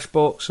me, me,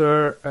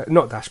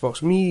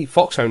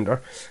 Foxhounder,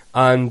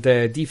 and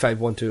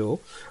D5120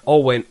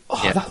 all went,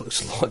 "Oh, that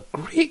looks like a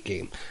great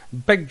game."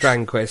 Big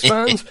Dragon Quest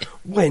fans,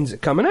 when's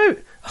it coming out?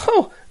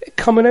 Oh, it's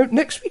coming out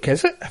next week,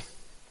 is it?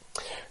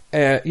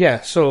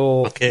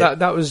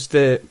 That was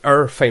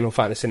our Final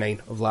Fantasy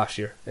IX of last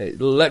year. It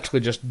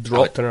literally just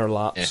dropped in our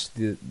laps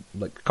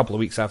like a couple of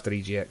weeks after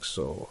EGX.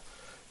 So,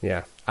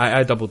 yeah,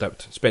 I doubled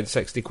out, spent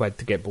 £60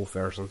 to get both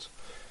versions.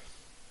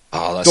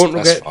 Oh, that's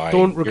fine.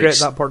 Don't regret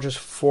that purchase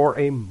for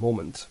a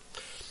moment.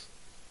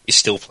 You're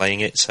still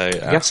playing it, so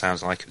that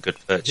sounds like a good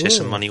purchase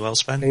and money well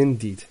spent.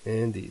 Indeed.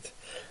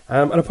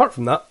 And apart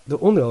from that, the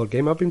only other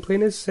game I've been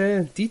playing is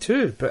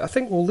D2, but I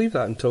think we'll leave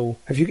that until...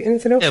 Have you got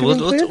anything else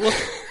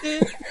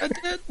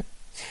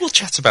we'll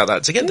chat about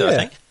that together, I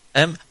think.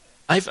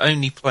 I've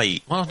only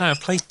played... Well, no,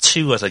 I've played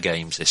 2 other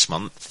games this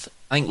month.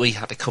 I think we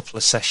had a couple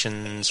of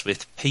sessions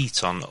with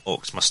Pete on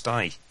Orcs Must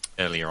Die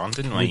earlier on,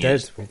 didn't we? We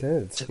did,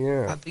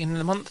 yeah. At the end of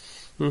the month?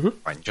 Mm-hmm.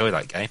 I enjoy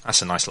that game.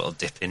 That's a nice little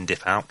dip in,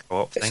 dip out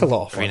co-op thing. It's a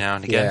lot of fun. Every now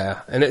and again.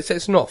 Yeah, and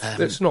it's not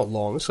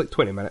long. It's like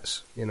 20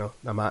 minutes,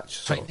 a match.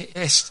 So.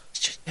 It's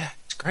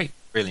great.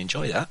 Really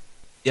enjoy that.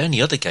 The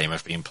only other game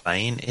I've been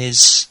playing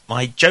is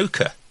my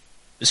Joker.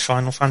 It was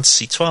Final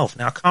Fantasy 12.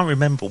 Now I can't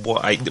remember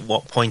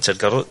what point I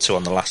got up to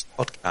on the last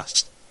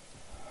podcast.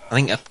 I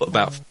think I put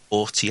about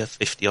 40 or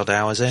 50 odd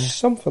hours in.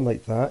 Something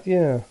like that,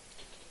 yeah.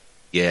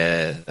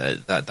 Yeah,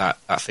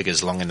 that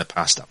figure's long in the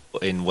past. I've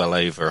put in well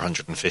over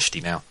 150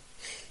 now.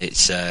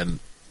 It's I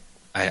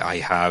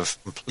have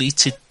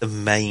completed the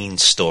main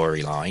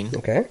storyline.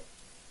 Okay.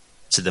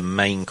 So the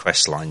main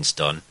quest line's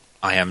done.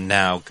 I am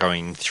now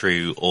going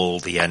through all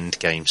the end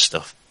game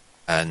stuff,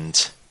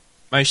 and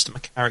most of my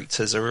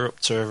characters are up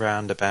to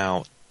around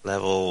about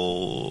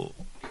level.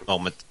 Well,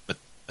 my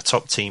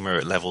top team are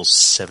at level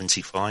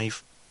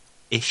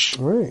 75-ish.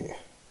 Right.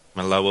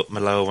 My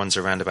lower ones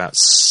are around about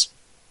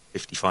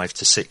 55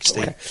 to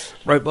 60. Okay.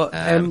 Right, but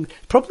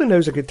probably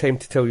now's a good time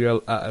to tell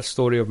you a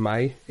story of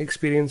my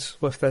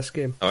experience with this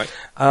game. All right.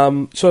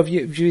 So have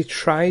you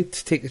tried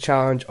to take the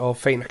challenge of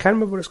fighting? I can't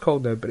remember what it's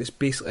called now, but it's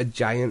basically a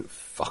giant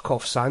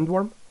fuck-off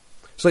sandworm.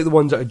 It's like the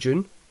ones out of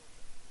Dune.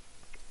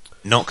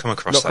 Not come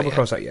across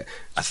that yet.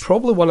 It's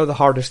probably one of the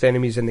hardest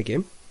enemies in the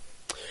game.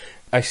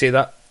 I say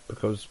that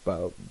because,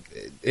 well,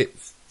 it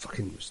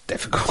fucking was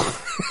difficult.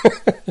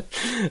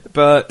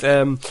 But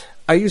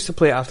I used to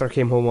play it after I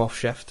came home off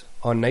shift,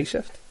 on night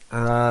shift.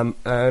 And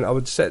I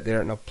would sit there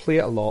and I'd play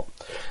it a lot.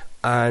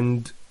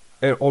 And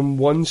on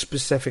one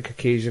specific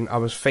occasion, I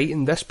was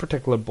fighting this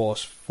particular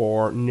boss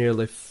for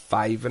nearly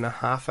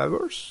 5.5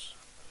 hours.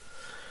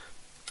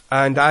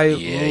 And I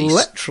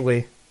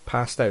literally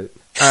passed out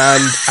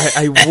And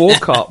I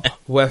woke up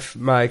with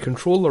my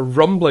controller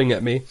rumbling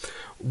at me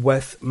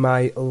with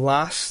my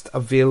last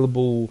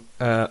available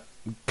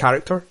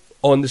character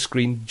on the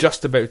screen,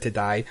 just about to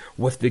die,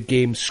 with the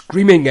game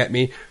screaming at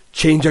me,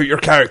 change out your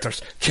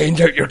characters,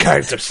 change out your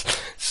characters.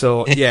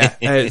 So, yeah,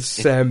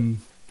 it's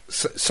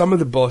some of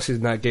the bosses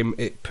in that game,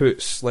 it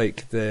puts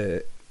like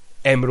the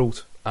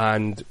Emerald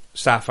and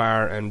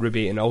Sapphire and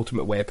Ruby and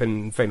Ultimate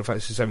Weapon in Final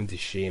Fantasy VII to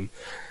shame,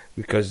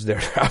 because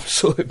they're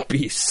absolute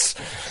beasts.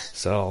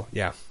 So,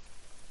 yeah.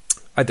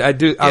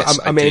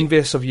 I'm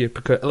envious of you,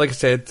 because, like I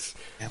said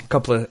a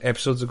couple of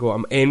episodes ago,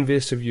 I'm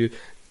envious of you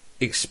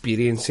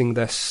experiencing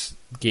this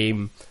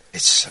game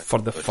for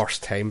the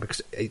first time,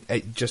 because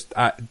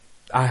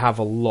I have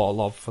a lot of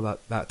love for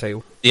that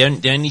title. The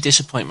only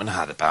disappointment I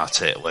had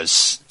about it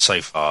was,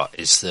 so far,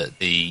 is that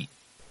the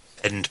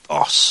end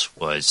boss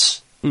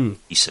was a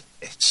piece of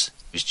bit.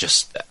 It was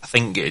just, I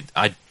think,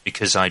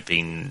 because I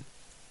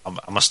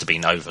must have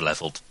been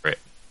over-leveled for it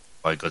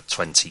by a good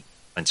 20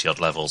 odd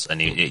levels,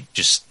 and it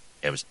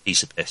was a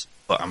piece of piss.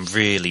 But I'm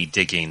really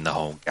digging the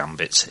whole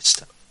Gambit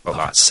system. Well,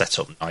 that's set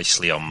up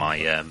nicely on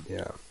my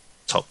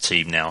top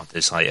team now.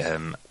 There's like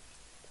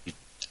you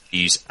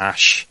use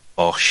Ash,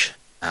 Bosch,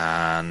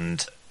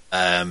 and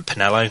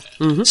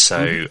Penelo.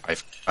 So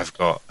I've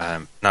got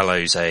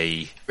Penelo's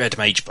a red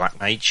mage, black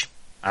mage.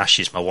 Ash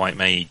is my white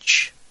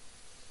mage,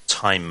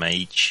 time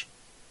mage,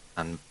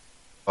 and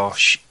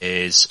Bosch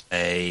is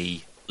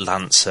a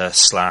lancer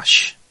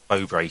 /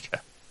 bowbreaker.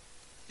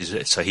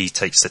 So he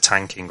takes the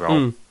tanking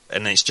role,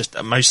 and it's just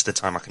most of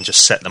the time I can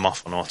just set them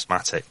off on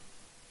automatic.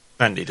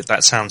 Granted,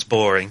 that sounds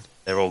boring.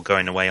 They're all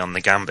going away on the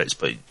gambits,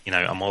 but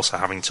I'm also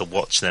having to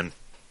watch them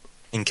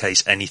in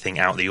case anything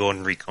out of the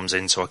ordinary comes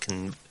in, so I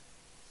can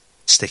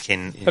stick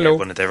in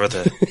one of their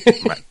other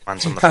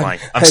commands on the fly.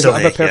 I'm still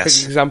here. I'm a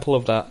perfect example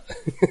of that.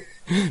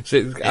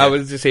 So I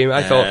was the same.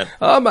 I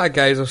thought, my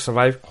guys will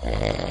survive.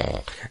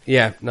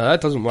 Yeah, no,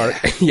 that doesn't work.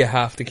 You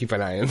have to keep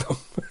an eye on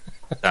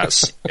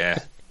them.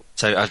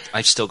 So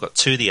I've still got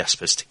 2 of the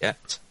Espers to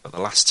get, got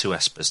the last 2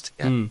 Espers to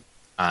get,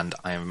 and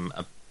I'm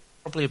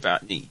probably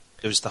about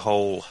there's the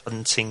whole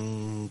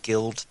hunting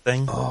guild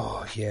thing.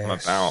 Oh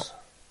yes.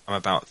 I'm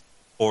about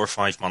 4 or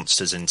 5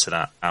 monsters into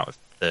that out of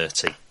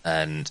 30,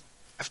 and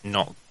I've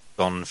not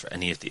gone for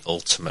any of the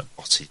ultimate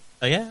bosses.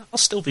 So yeah, I'll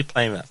still be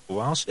playing that for a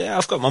while. So yeah,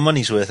 I've got my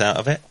money's worth out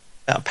of it.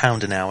 About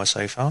 £1 an hour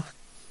so far.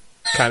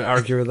 Can't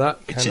argue with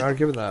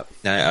that.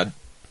 No,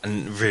 I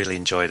really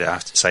enjoyed it. I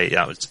have to say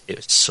it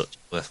was such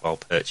a worthwhile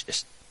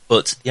purchase.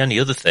 But the only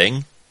other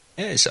thing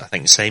is, I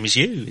think, the same as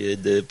you.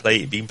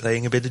 Been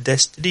playing a bit of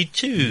Destiny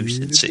 2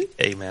 since it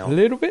came out. A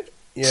little bit,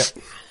 yeah.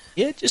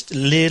 Yeah, just a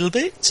little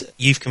bit.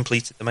 You've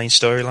completed the main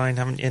storyline,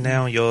 haven't you?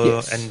 Now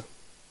you're and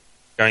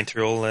going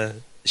through all the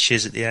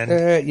shiz at the end.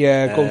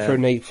 Going through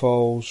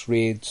Nightfalls,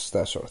 raids,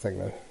 that sort of thing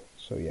now.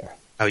 So yeah.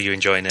 How are you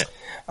enjoying it?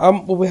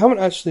 Well, we haven't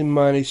actually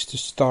managed to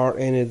start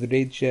any of the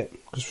raids yet,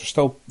 because we're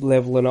still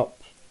leveling up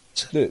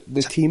the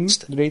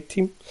raid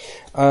team.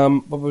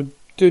 But we're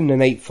doing the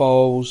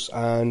Nightfalls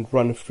and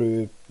running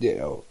through,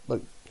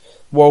 like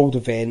world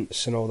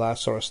events and all that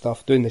sort of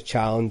stuff. Doing the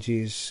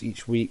challenges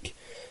each week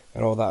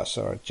and all that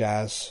sort of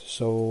jazz.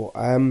 So,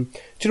 do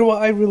you know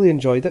what? I really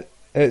enjoyed it.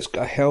 It's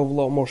got a hell of a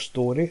lot more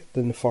story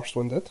than the first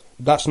one did.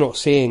 That's not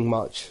saying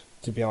much,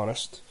 to be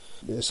honest.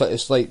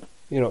 It's like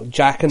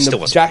Jack and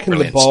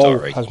the Ball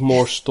has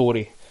more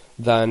story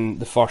than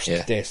the first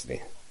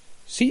Destiny.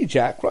 See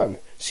Jack run.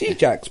 See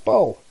Jack's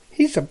ball.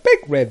 He's a big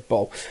red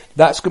ball.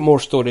 That's got more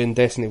story in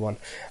Destiny 1.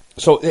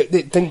 So it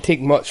didn't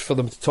take much for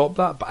them to top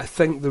that, but I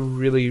think they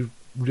really,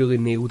 really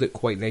nailed it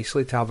quite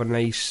nicely to have a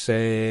nice,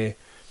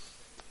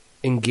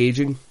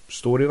 engaging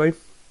storyline.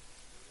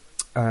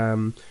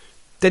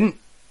 Didn't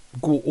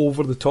go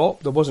over the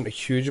top. There wasn't a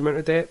huge amount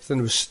of depth, and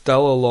there was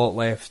still a lot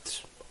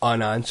left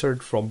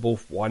unanswered from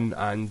both 1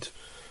 and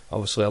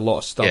obviously a lot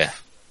of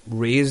stuff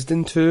raised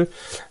in 2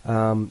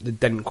 that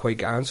didn't quite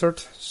get answered.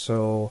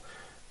 So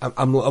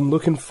I'm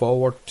looking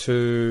forward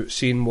to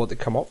seeing what they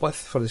come up with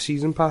for the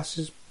season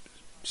passes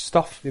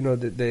stuff,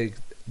 the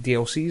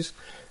DLCs,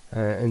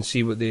 and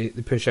see what they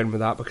push in with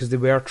that, because they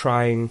were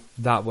trying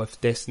that with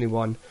Destiny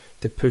 1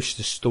 to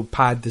push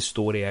pad the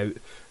story out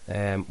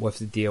with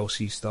the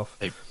DLC stuff.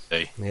 They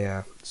do.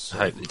 Yeah. So.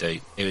 I hope they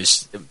do.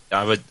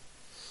 I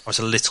was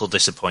a little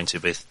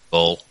disappointed with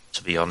Ball,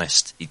 to be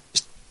honest.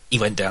 He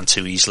went down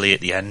too easily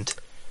at the end,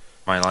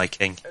 my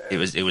liking. It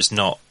was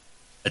not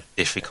a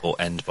difficult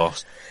end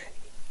boss.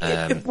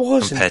 It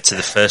wasn't compared to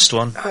the first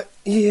one.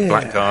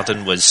 Black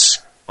Garden was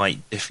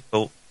quite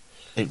difficult.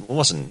 It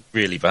wasn't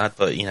really bad,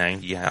 but you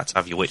had to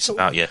have your wits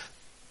about you.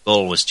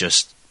 Ball was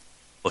just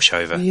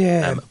pushover.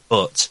 Yeah.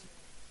 But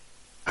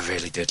I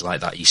really did like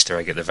that Easter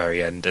egg at the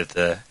very end of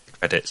the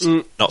credits.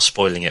 Not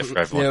spoiling it for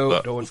everyone,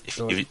 but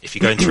if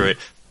you're going through it,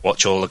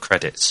 watch all the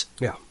credits.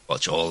 Yeah.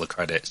 Watch all the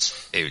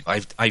credits.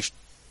 I've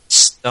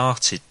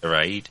started the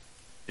raid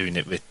doing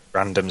it with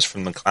randoms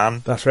from the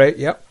clan. That's right,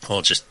 yep.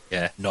 Or just,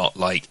 not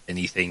like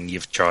anything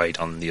you've tried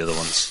on the other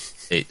ones.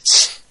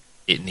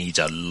 It needs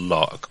a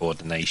lot of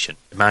coordination.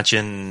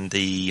 Imagine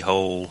the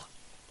whole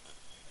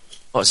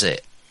what is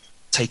it?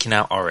 Taking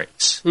out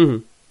Oryx.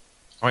 Mm-hmm.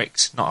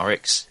 Oryx, not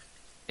Oryx.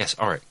 Yes,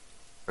 Oryx.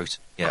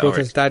 Yeah, Crota's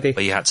Oryx. daddy.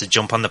 But you had to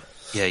jump on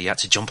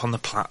the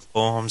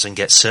platforms and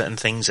get certain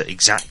things at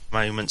exact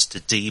moments to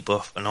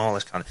debuff and all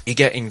this kind of. You're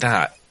getting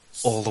that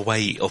all the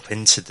way up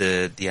into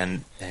the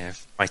end,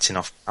 fighting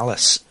off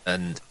Alice,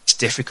 and it's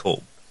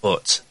difficult,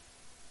 but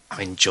I'm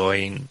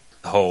enjoying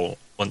the whole.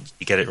 Once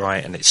you get it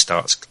right and it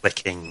starts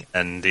clicking,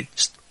 and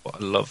it's what I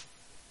love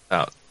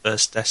about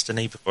first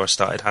Destiny before I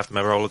started having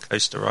my roller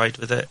coaster ride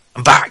with it.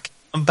 I'm back,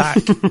 and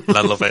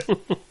I love it.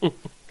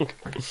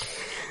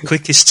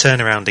 Quickest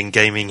turnaround in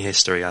gaming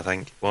history, I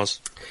think,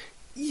 was.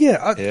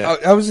 Yeah,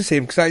 I was the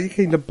same, because I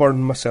kind of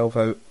burned myself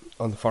out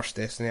on the first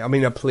Destiny. I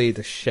mean, I played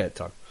a shit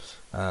ton,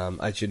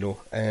 as you know,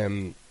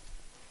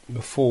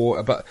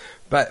 before, but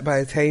by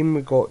the time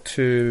we got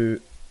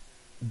to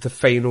the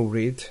final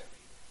raid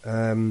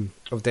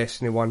of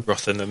Destiny 1...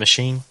 Wrath of the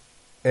Machine?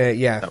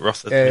 Yeah. That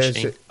Wrath of the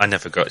Machine? I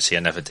never got to see, I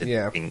never did.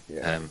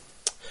 Yeah.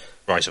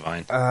 Rise of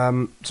Iron.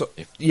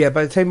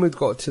 By the time we'd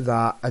got to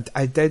that,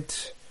 I did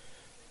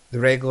the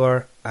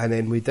regular, and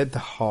then we did the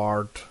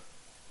hard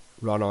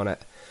run on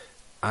it,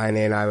 and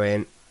then I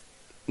went,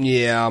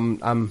 yeah,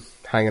 I'm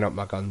hanging up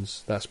my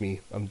guns. That's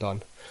me. I'm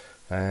done.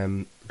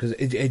 Because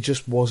it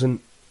just wasn't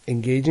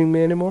engaging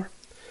me anymore.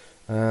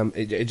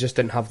 It just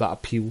didn't have that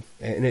appeal,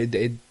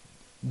 and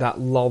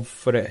that love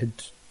for it had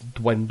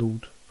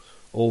dwindled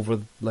over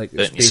like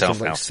the space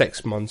of like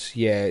 6 months.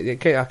 Yeah,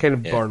 I kind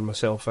of burned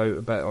myself out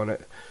a bit on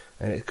it,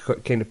 and it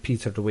kind of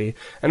petered away.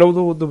 And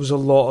although there was a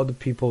lot of the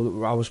people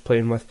that I was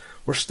playing with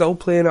were still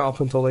playing it up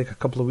until like a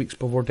couple of weeks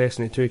before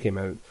Destiny 2 came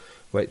out,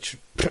 which,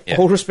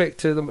 all respect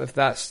to them, if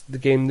that's the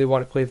game they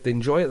want to play, if they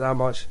enjoy it that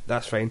much,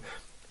 that's fine.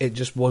 It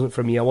just wasn't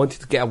for me. I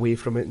wanted to get away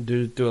from it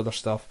and do other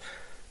stuff.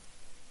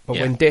 But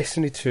when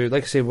Destiny 2,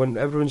 like I say, when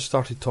everyone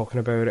started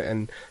talking about it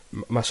and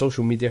my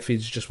social media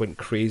feeds just went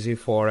crazy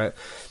for it,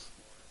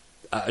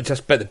 I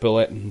just bit the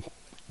bullet and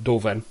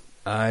dove in.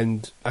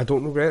 And I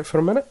don't regret it for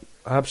a minute.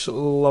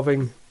 Absolutely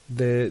loving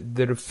the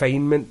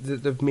refinement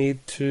that they've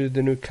made to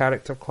the new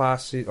character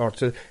classes, or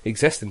to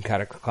existing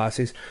character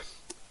classes.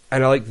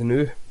 And I like the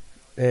new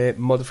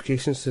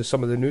modifications to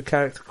some of the new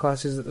character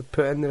classes that they've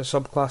put in, their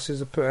subclasses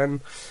they've put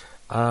in.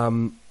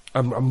 I'm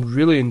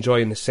really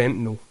enjoying the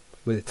Sentinel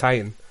with the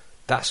Titan.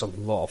 That's a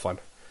lot of fun.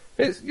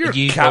 You're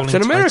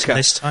Captain America Titan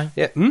this time.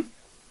 Yeah. Are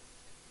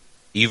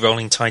you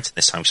rolling Titan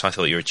this time? Because I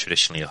thought you were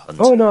traditionally a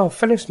hunter. Oh no, I've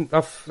finished.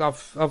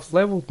 I've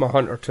leveled my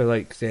hunter to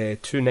like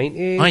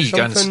 290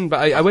 something.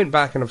 But I went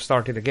back and I've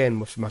started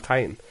again with my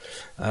Titan.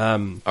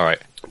 All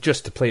right.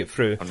 Just to play it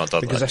through. I'm not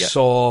done because that I yet.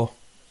 saw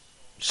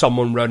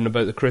someone running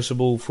about the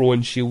Crucible,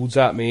 throwing shields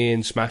at me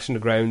and smashing the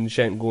ground and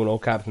shit and going all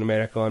Captain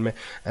America on me.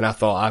 And I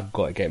thought, I've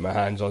got to get my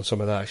hands on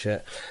some of that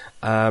shit.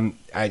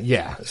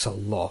 It's a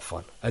lot of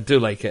fun. I do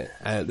like it.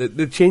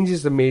 The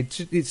changes they made,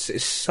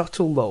 it's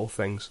subtle little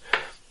things.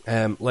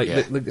 Like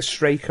the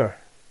Striker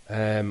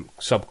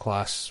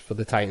subclass for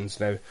the Titans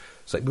now.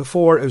 It's like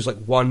before it was like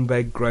one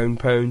big ground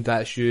pound,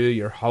 that's you,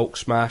 your Hulk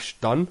smash,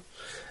 done.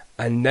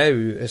 And now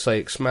it's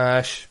like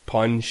smash,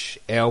 punch,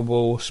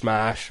 elbow,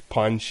 smash,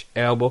 punch,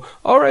 elbow.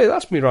 Alright,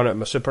 that's me running at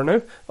my super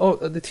now. Oh,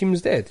 the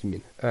team's dead, you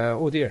mean?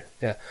 Oh dear,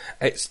 yeah.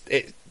 It's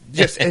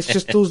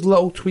just those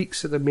little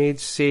tweaks that they made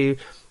to say,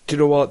 do you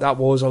know what, that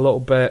was a little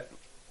bit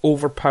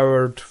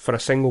overpowered for a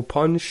single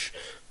punch,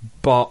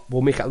 but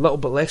we'll make it a little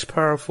bit less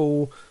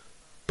powerful,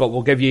 but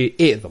we'll give you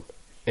 8 of them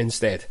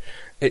instead.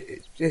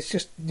 It's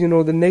just, the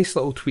nice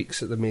little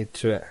tweaks that they made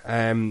to it.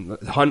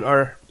 The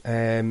Hunter,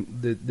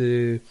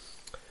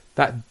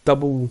 that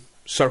double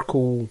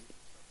circle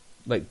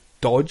like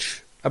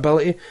dodge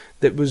ability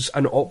that was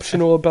an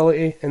optional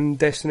ability in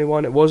Destiny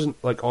 1. It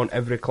wasn't like on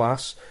every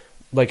class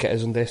like it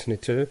is in Destiny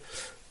 2.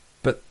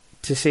 But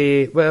to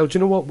say, well, do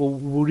you know what,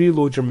 we'll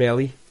reload your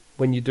melee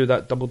when you do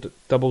that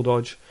double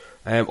dodge.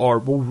 Or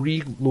we'll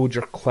reload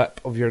your clip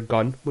of your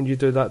gun when you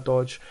do that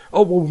dodge.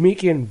 Oh, we'll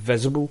make you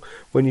invisible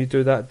when you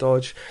do that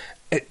dodge.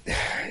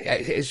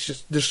 It's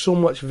just, there's so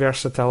much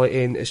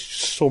versatility and it's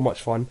just so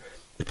much fun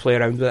to play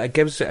around with it. It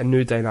gives it a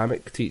new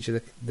dynamic to each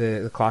of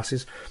the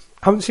classes.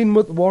 I haven't seen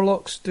what the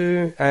Warlocks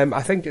do.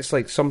 I think it's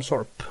like some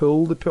sort of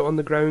pull they put on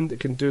the ground that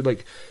can do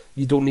like,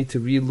 you don't need to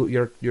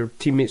reload, your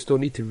teammates don't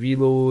need to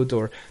reload,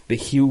 or they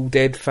heal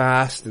dead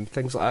fast and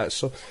things like that.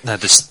 So no,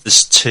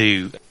 there's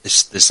two.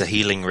 There's a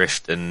healing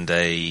rift and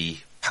a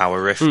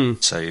power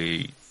rift. So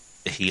the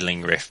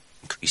healing rift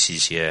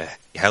increases your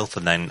health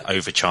and then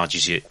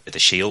overcharges you with a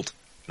shield.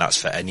 And that's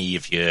for any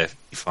of your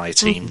fire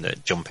team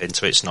that jump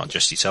into it. It's not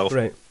just yourself.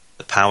 Right.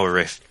 The power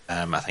rift,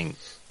 I think,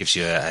 gives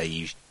you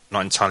a,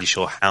 not entirely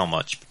sure how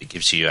much, but it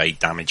gives you a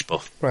damage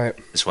buff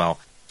as well.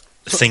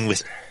 The thing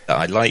with that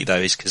I like though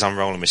is because I'm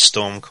rolling with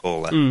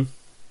Stormcaller.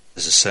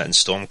 There's a certain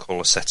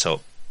Stormcaller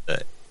setup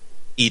that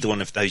either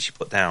one of those you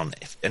put down,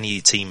 if any of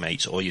your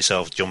teammates or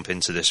yourself jump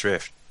into this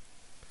rift,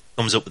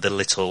 comes up with a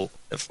little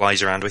that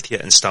flies around with you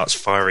and starts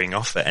firing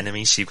off at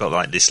enemies. So you've got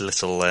like this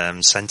little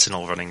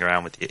sentinel running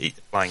around with you,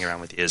 flying around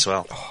with you as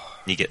well.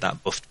 And you get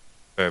that buffed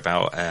for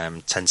about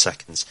 10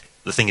 seconds.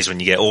 The thing is, when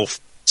you get all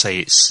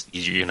say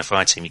you're in a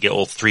fight team, you get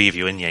all three of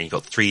you in there, you've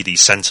got three of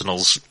these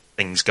Sentinels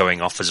things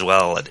going off as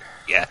well, and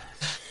yeah,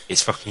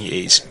 it's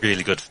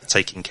really good for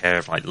taking care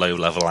of like low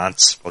level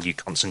ads while you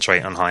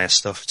concentrate on higher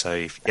stuff. So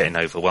if you're getting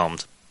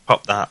overwhelmed,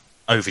 pop that,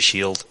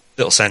 overshield,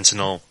 little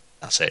Sentinel,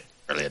 that's it.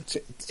 Brilliant.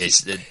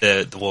 It's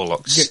the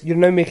Warlocks. You're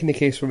now making the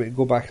case for me to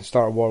go back and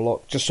start a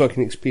Warlock, just so I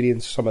can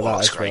experience some of that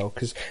as well,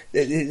 because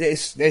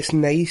it's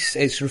nice,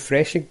 it's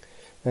refreshing.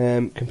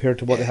 Compared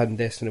to what they had in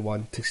Destiny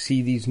 1, to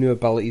see these new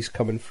abilities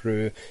coming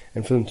through,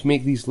 and for them to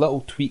make these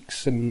little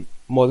tweaks and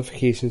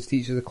modifications to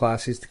each of the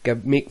classes to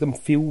make them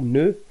feel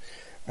new.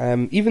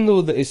 Even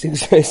though that it's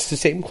the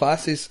same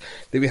classes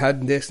that we had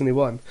in Destiny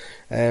 1,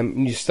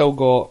 and you still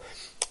got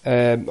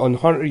on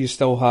Hunter, you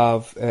still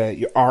have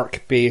your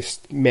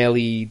arc-based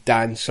melee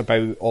dance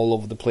about all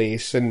over the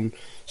place and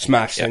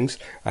smash things.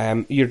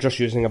 You're just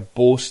using a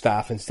bow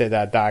staff instead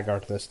of a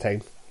dagger this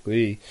time.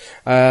 Your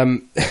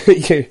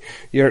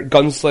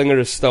gunslinger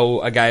is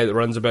still a guy that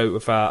runs about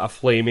with a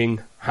flaming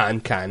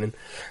hand cannon,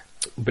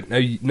 but now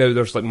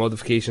there's like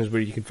modifications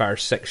where you can fire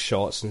 6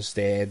 shots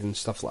instead and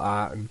stuff like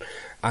that,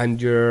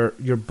 and your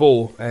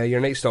bow, your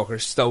Night Stalker,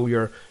 is still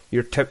your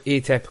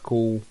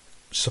atypical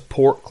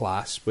support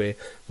class with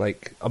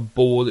like a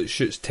bow that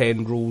shoots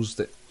tendrils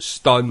that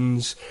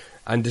stuns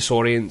and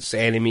disorients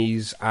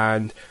enemies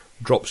and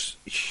drops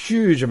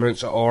huge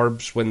amounts of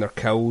orbs when they're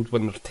killed,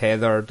 when they're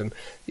tethered, and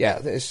yeah,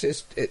 it's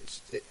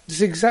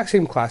the exact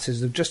same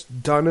classes. They've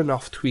just done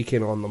enough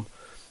tweaking on them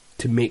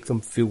to make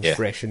them feel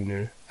fresh and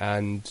new,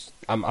 and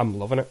I'm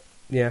loving it.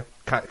 Yeah,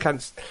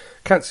 can't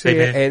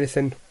say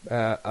anything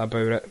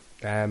about it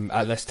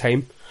at this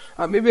time.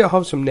 Maybe I'll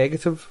have some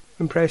negative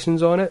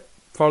impressions on it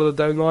further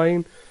down the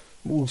line.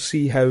 We'll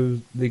see how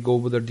they go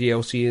with their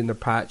DLC and their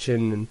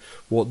patching and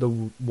what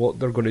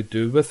they're going to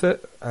do with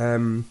it.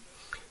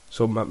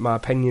 So my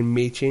opinion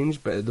may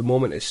change, but at the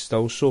moment it's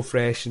still so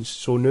fresh and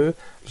so new.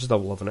 I'm still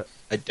loving it.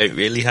 I don't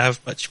really have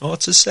much more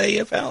to say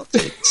about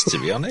it, to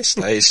be honest.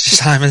 It's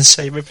just I'm in the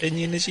same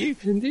opinion as you.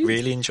 Indeed.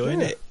 Really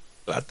enjoying it.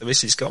 Glad the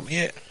missus got me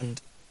it.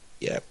 And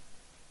yeah,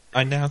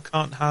 I now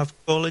can't have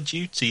Call of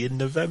Duty in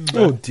November.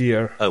 Oh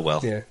dear. Oh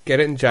well. Yeah,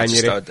 get it in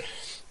January.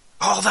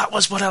 Oh, that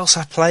was what else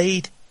I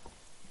played.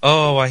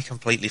 Oh, I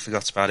completely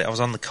forgot about it. I was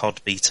on the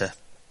COD beta.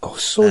 Oh,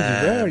 so you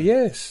were,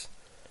 yes.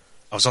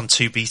 I was on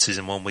 2 betas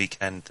in one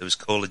weekend. There was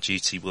Call of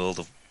Duty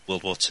World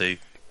War II,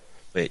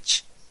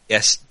 which,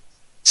 yes,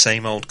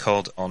 same old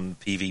COD on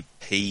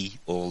PvP,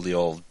 all the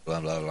old blah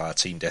blah blah,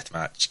 team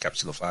deathmatch,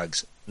 capture the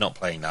flags. Not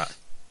playing that.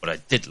 What I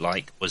did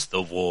like was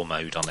the war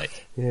mode on it,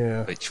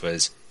 which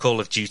was Call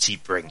of Duty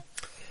Bring.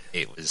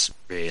 It was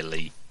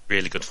really,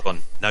 really good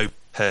fun. No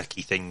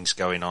perky things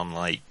going on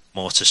like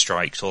mortar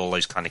strikes, all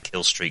those kind of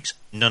kill streaks.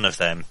 None of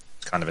them.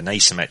 It's kind of an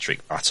asymmetric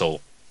battle.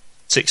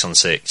 6 on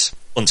 6.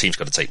 One team's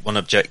got to take one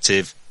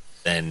objective,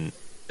 then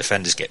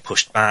defenders get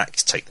pushed back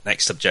to take the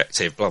next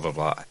objective, blah, blah,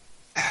 blah.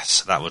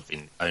 So that would be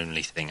the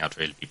only thing I'd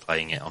really be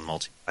playing it on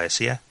multiplayer.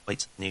 So yeah, wait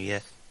till the new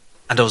year.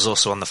 And I was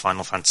also on the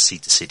Final Fantasy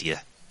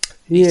Dissidia.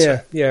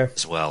 Yeah.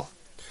 As well.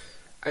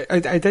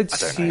 I did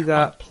see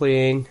that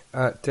playing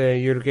at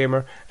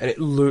Eurogamer, and it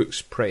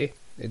looks pretty.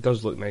 It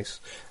does look nice.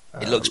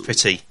 It looks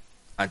pretty.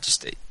 I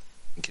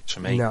think it's for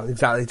me. No,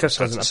 exactly. It just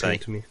doesn't appeal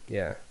to me.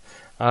 Yeah.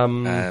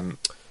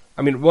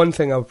 I mean, one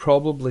thing I would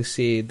probably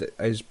say that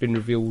has been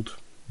revealed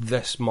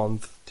this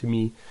month to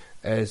me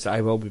is that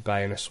I will be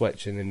buying a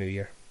Switch in the new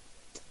year.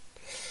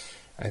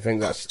 I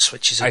think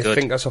Switches are good. I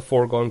think that's a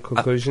foregone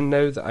conclusion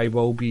now that I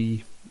will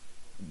be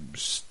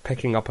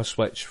picking up a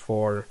Switch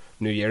for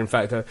New Year. In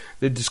fact,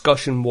 the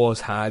discussion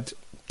was had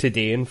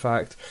today, in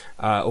fact,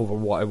 over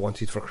what I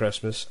wanted for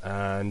Christmas,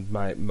 and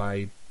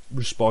my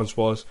response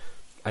was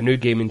a new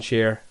gaming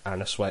chair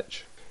and a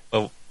Switch.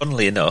 Well,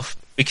 funnily enough,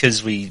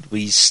 because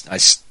I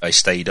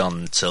stayed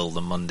on till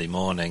the Monday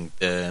morning,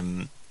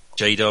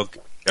 J-Dog,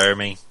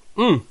 Jeremy,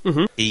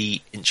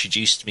 he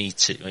introduced me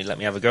he let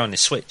me have a go on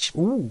his Switch.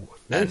 Ooh,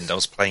 nice. And I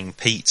was playing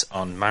Pete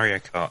on Mario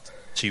Kart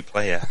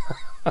 2-player.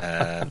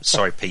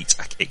 Sorry, Pete,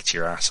 I kicked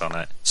your ass on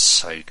it.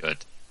 So good.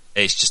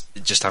 It's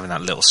just having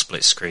that little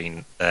split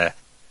screen there.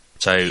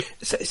 So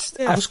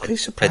I was quite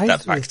surprised. Fed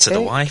that back to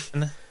the wife,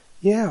 and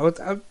yeah,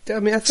 I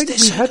mean, I think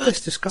we had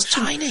this discussion. It's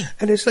tiny.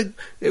 And it's like,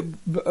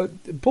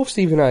 both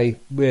Steve and I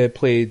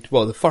played,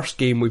 well, the first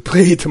game we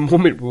played the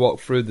moment we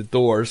walked through the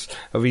doors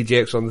of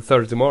EGX on the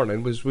Thursday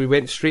morning was we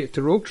went straight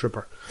to Rogue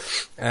Trooper.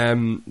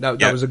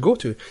 That was a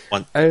go-to.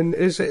 And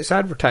it's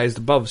advertised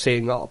above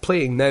saying,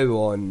 playing now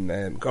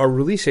on, or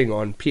releasing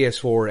on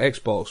PS4,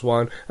 Xbox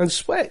One, and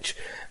Switch.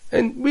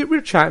 And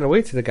we're chatting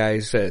away to the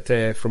guys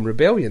from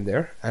Rebellion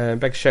there.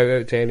 Big shout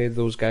out to any of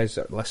those guys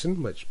that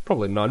listen, which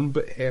probably none,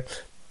 but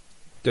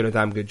doing a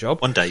damn good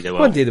job. One day they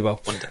will.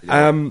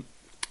 And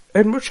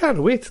we're chatting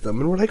away to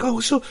them, and we're like,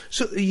 so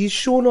he's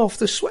showing off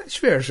the Switch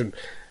version.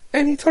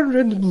 And he turned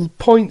around and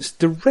points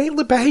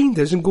directly behind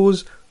us and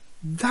goes,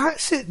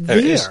 that's it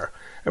there.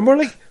 And we're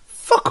like,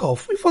 fuck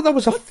off. We thought that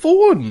was a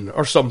phone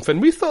or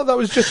something. We thought that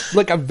was just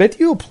like a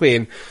video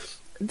playing.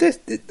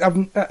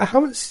 I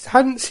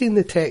hadn't seen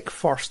the tech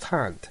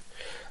firsthand.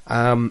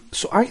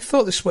 So I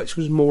thought the Switch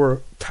was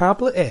more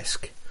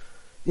tablet-esque.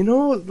 You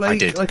know,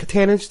 like a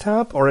 10-inch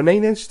tab or a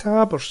 9-inch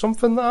tab or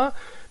something like that.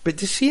 But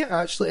to see it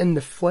actually in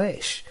the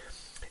flesh,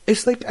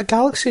 it's like a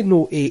Galaxy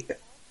Note 8.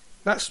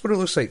 That's what it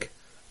looks like,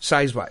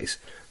 size-wise.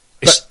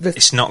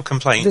 It's not a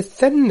complaint. The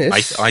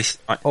thinness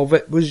of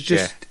it was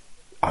just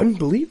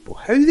unbelievable.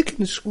 How they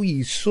can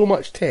squeeze so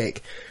much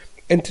tech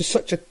into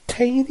such a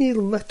tiny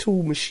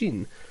little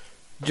machine,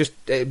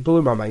 it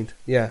blew my mind.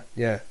 Yeah.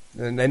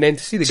 And then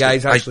to see the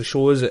guys actually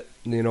show us it,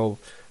 you know,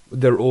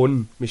 their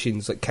own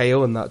machines, like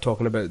Kyle and that,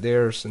 talking about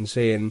theirs and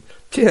saying,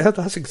 yeah,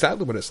 that's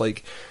exactly what it's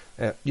like.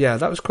 Yeah,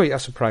 that was quite a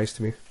surprise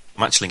to me.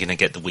 I'm actually going to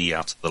get the Wii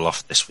out of the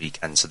loft this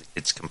weekend so the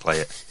kids can play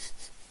it.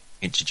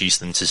 Introduce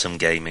them to some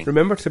gaming.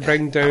 Remember to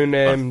bring down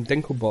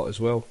Dinklebot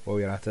as well while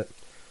you're at it.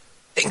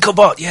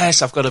 Dinklebot,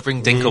 yes, I've got to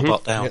bring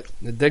Dinklebot down. Yeah,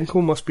 the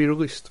Dinkle must be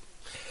released.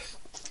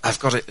 I've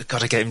got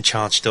to get him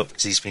charged up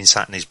because he's been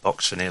sat in his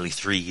box for nearly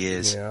 3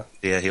 years.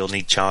 Yeah, he'll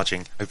need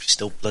charging. Hope he's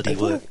still bloody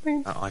work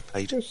that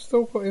iPad. I've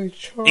still got any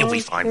charge. He'll be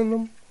fine. In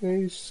him.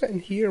 He's sitting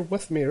here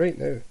with me right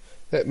now.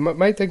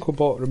 My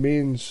Dinklebot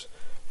remains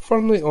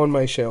firmly on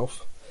my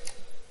shelf.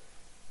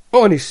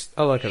 Oh, and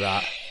oh, look at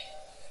that.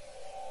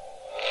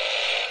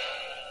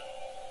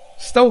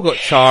 Still got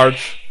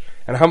charge,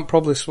 and I haven't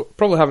probably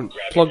haven't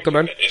plugged them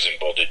in. Isn't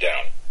bolted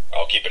down.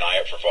 I'll keep an eye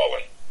out for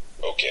Fallen.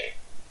 Okay.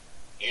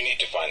 You need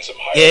to find some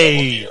higher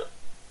level gear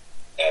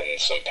and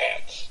some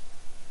pants.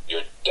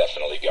 You're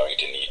definitely going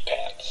to need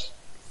pants.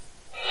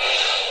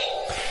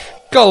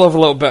 Gotta love a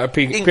little bit of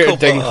Peter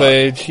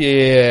Dinklage,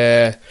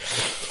 yeah.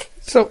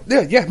 So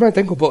yeah, my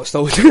Dinklebot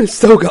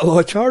still got a lot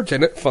of charge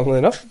in it. Funnily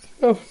enough.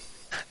 Oh.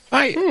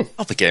 Right,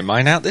 I'll be getting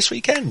mine out this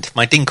weekend.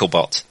 My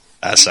Dinklebot.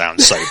 That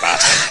sounds so bad.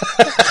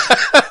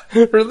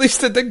 Release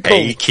the Dinkle.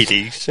 Hey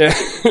kiddies. Yeah.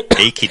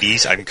 Hey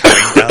kiddies, I'm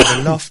coming down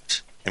the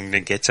loft. I'm going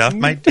to get out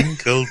my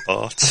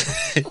Dinklebot.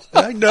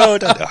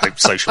 I hope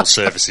social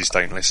services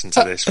don't listen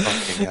to this.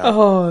 Fucking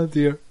hell. Oh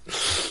dear.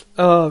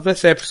 Oh,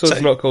 this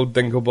episode's not called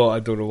Dinklebot. I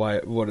don't know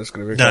what it's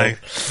going to be called.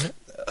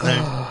 No.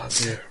 Oh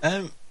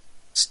dear.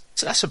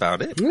 So that's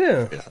about it.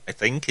 Yeah. I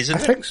think, isn't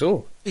it? I think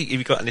so. Have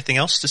you got anything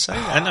else to say?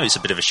 I know it's a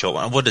bit of a short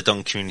one. I would have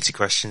done community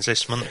questions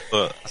this month,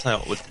 but I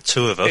thought with the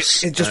two of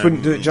us... It just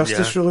wouldn't do it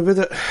justice, really, would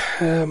it?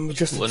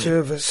 Just the two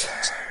of us.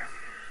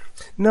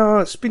 No,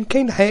 it's been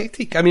kind of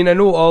hectic. I mean, I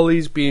know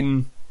Ollie's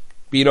been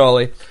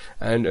Ollie,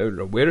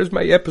 and where is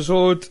my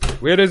episode?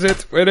 Where is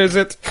it?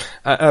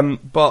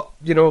 But,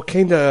 you know,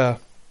 kind of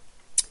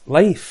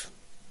life.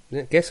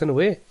 I guess in a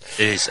way. It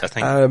is. I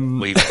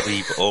think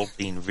we've all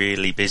been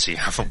really busy,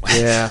 haven't we?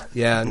 Yeah.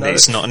 No,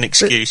 it's not an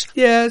excuse.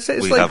 It's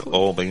we like have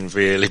all been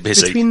really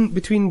busy.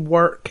 Between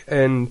work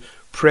and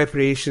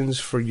preparations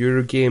for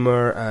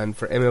Eurogamer and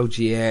for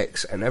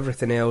MLGX and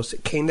everything else,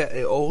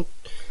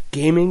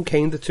 gaming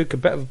kind of took a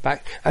bit of a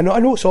back. I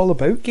know it's all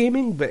about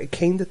gaming, but it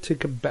kind of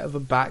took a bit of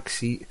a back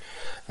seat.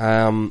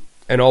 And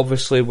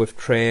obviously with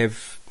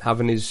Trev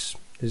having his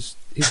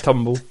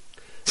tumble.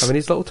 Having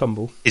his little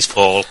tumble. His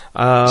fall.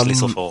 His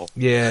little fall.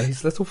 Yeah,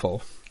 his little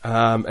fall.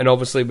 And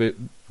obviously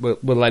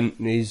with Lint,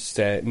 he's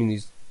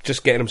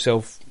just getting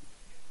himself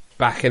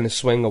back in the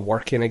swing of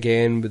working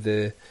again with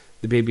the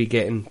baby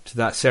getting to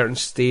that certain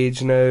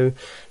stage now.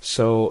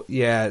 So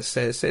yeah,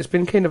 it's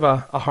been kind of a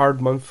hard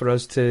month for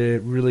us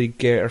to really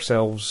get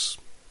ourselves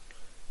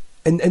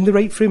in the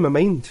right frame of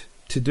mind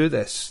to do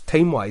this,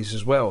 time-wise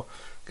as well.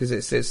 Because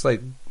it's like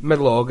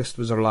middle of August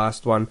was our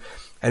last one.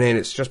 And then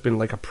it's just been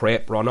like a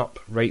prep run-up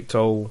right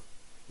till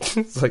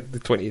it's like the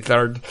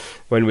 23rd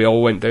when we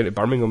all went down to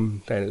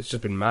Birmingham. And it's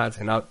just been mad.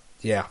 And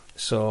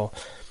so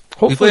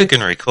hopefully... We were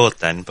going to record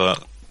then,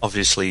 but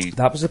obviously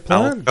that was the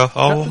plan.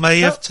 Alcohol may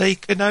have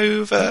taken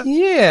over.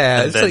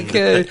 Yeah, it's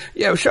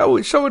like,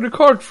 shall we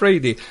record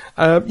Friday?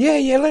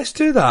 Let's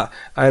do that.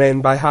 And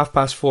then by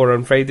 4:30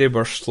 on Friday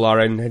we're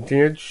slurring.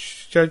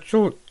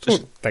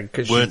 Don't think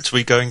it weren't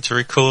we going to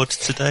record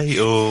today?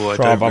 Oh, I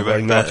Probably don't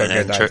remember. Not a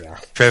good idea.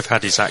 Trev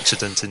had his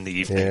accident in the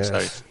evening,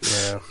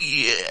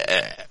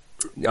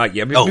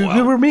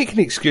 We were making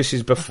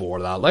excuses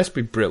before that. Let's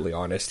be brutally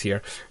honest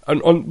here.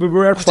 And we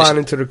were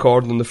planning to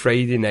record on the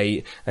Friday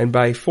night, and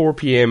by 4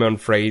 p.m. on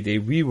Friday,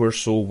 we were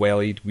so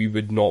wellied we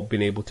would not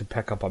been able to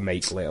pick up a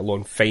mic, let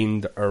alone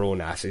find our own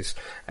asses.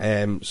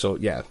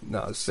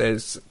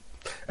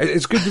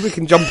 It's good that we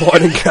can jump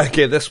on and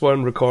get this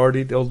one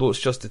recorded, although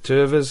it's just the two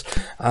of us.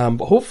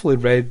 But hopefully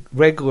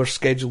regular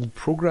scheduled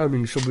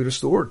programming shall be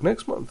restored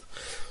next month.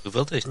 We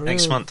will do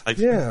next month.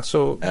 Yeah,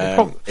 so I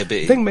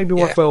think it might be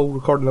worthwhile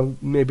recording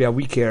maybe a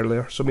week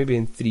earlier, so maybe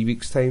in 3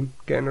 weeks' time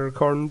getting a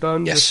recording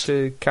done just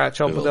to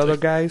catch up with the other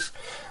guys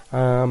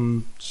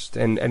and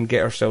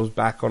get ourselves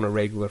back on a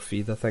regular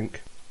feed, I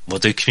think. We'll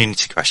do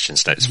community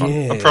questions next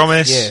month. I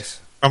promise.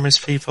 Yes. Promise,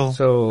 people.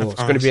 So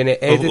it's going to be an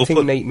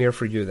editing nightmare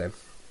for you then.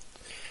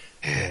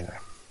 Yeah.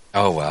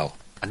 Oh well,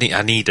 I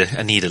need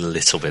a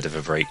little bit of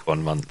a break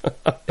 1 month.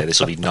 This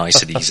will be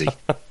nice and easy.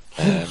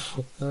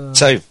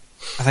 So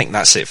I think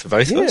that's it for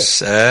both of us.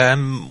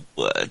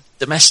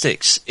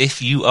 Domestics,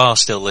 if you are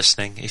still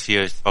listening, if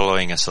you're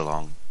following us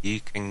along,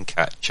 you can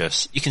catch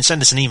us. You can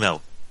send us an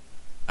email,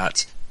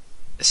 at,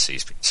 let's see,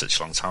 it's been such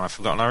a long time, I've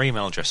forgotten our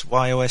email address,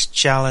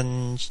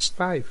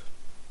 YOS5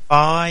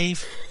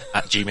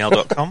 at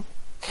gmail.com.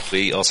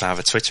 We also have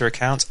a Twitter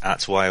account at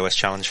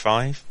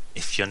YOSChallenge5.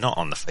 If you're not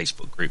on the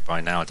Facebook group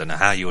by now, I don't know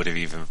how you would have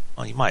even,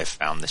 well, you might have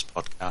found this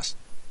podcast.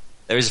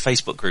 There is a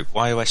Facebook group,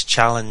 YOS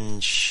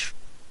Challenge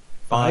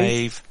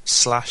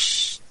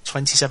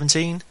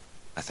 5/2017,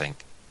 I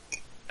think.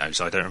 No,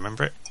 so I don't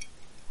remember it.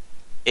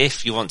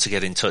 If you want to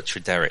get in touch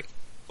with Derek,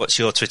 what's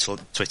your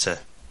Twitter?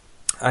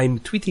 I'm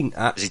tweeting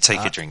at... Does he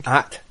take a drink?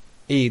 At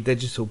a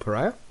digital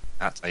pariah.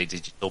 At a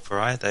digital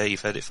pariah. There, you've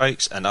heard it,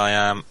 folks. And I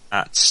am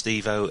at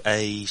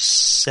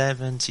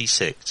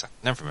StevoA76. I can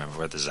never remember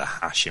whether there's a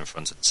hash in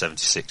front of the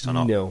 76 or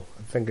not. No,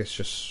 I think it's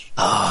just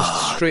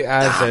straight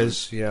as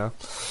is, yeah.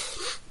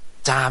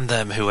 Damn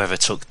them, whoever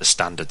took the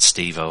standard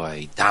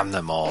StevoA. Damn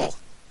them all.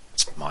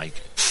 It's my...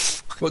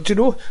 Well, do you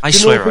know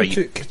who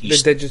took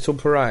the digital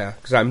pariah?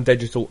 Because I'm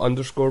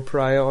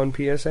digital_pariah on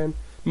PSN.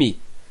 Me.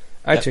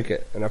 I took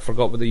it, and I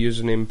forgot what the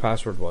username and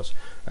password was.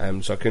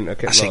 So I couldn't unlock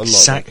That's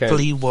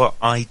exactly what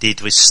I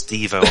did with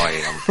StevoA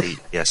on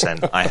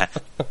PSN.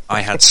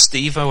 I had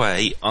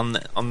StevoA on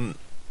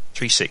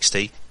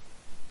 360,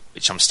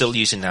 which I'm still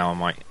using now on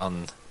my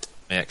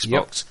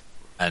Xbox,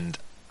 and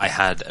I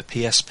had a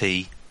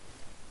PSP,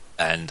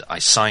 and I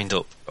signed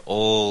up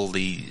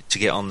to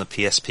get on the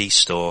PSP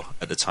store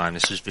at the time.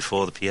 This was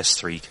before the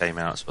PS3 came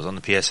out, so I was on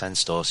the PSN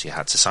store, so you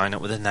had to sign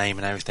up with a name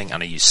and everything,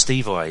 and I used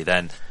StevoA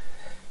then.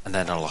 And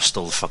then I lost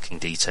all the fucking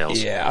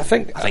details. Yeah, I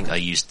think I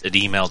used an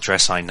email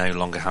address I no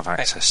longer have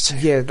access to.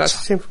 Yeah, that's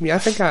the same for me. I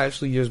think I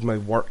actually used my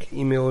work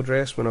email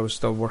address when I was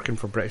still working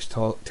for British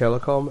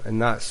Telecom,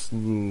 and that's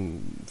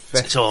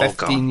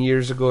 15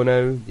 years ago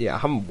now. Yeah, I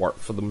haven't worked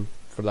for them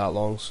for that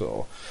long,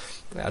 so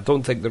I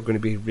don't think they're going to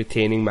be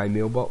retaining my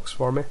mailbox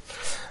for me.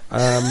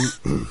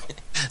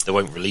 They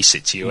won't release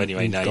it to you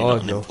anyway. Now you're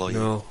not an employee.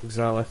 No,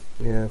 exactly.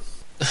 Yeah.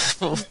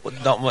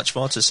 Not much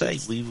more to say.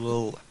 We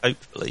will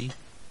hopefully.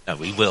 No,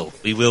 we will.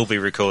 We will be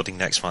recording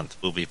next month.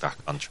 We'll be back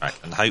on track,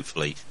 and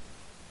hopefully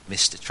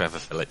Mr. Trevor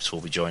Phillips will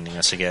be joining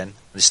us again.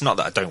 It's not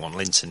that I don't want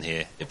Linton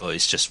here, but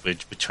it's just we're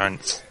trying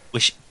to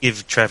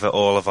give Trevor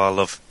all of our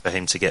love for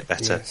him to get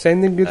better. Yeah,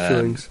 sending good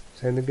feelings.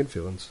 Sending good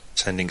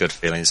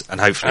feelings, and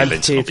hopefully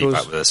Linton will be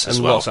back with us as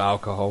well. And lots of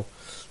alcohol.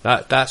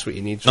 That's what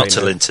you need. Not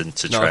to Linton,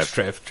 to Trev.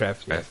 Trev.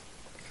 Yeah.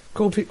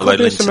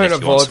 Copious amount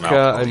of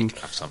vodka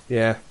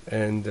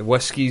and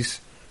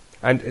whiskies,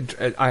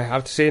 and I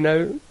have to say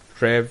now,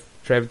 Trev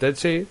did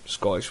say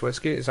Scottish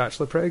whiskey is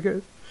actually pretty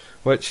good.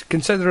 Which,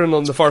 considering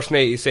on the first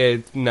night he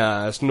said,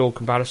 nah, it's no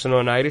comparison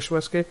on Irish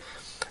whiskey,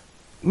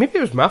 maybe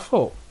it was my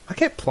fault. I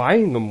kept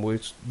plying them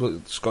with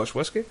Scottish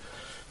whiskey.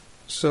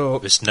 So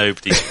it was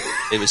nobody's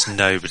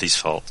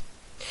fault.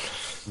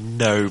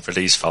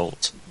 Nobody's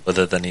fault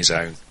other than his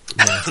own.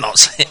 I'm not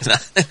saying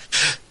that.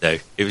 No,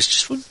 it was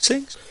just one of the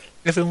things.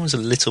 Everyone was a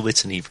little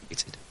bit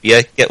inebriated.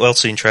 Yeah, get well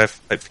soon, Trev.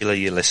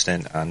 Hopefully you're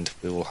listening, and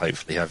we will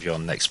hopefully have you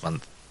on next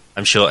month.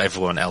 I'm sure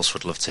everyone else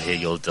would love to hear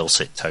your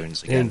dulcet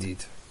tones again.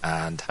 Indeed.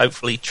 And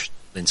hopefully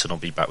Linton will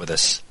be back with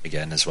us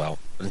again as well.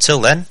 But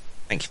until then,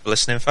 thank you for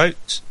listening,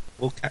 folks.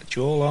 We'll catch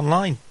you all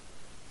online.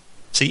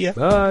 See ya.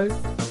 Bye.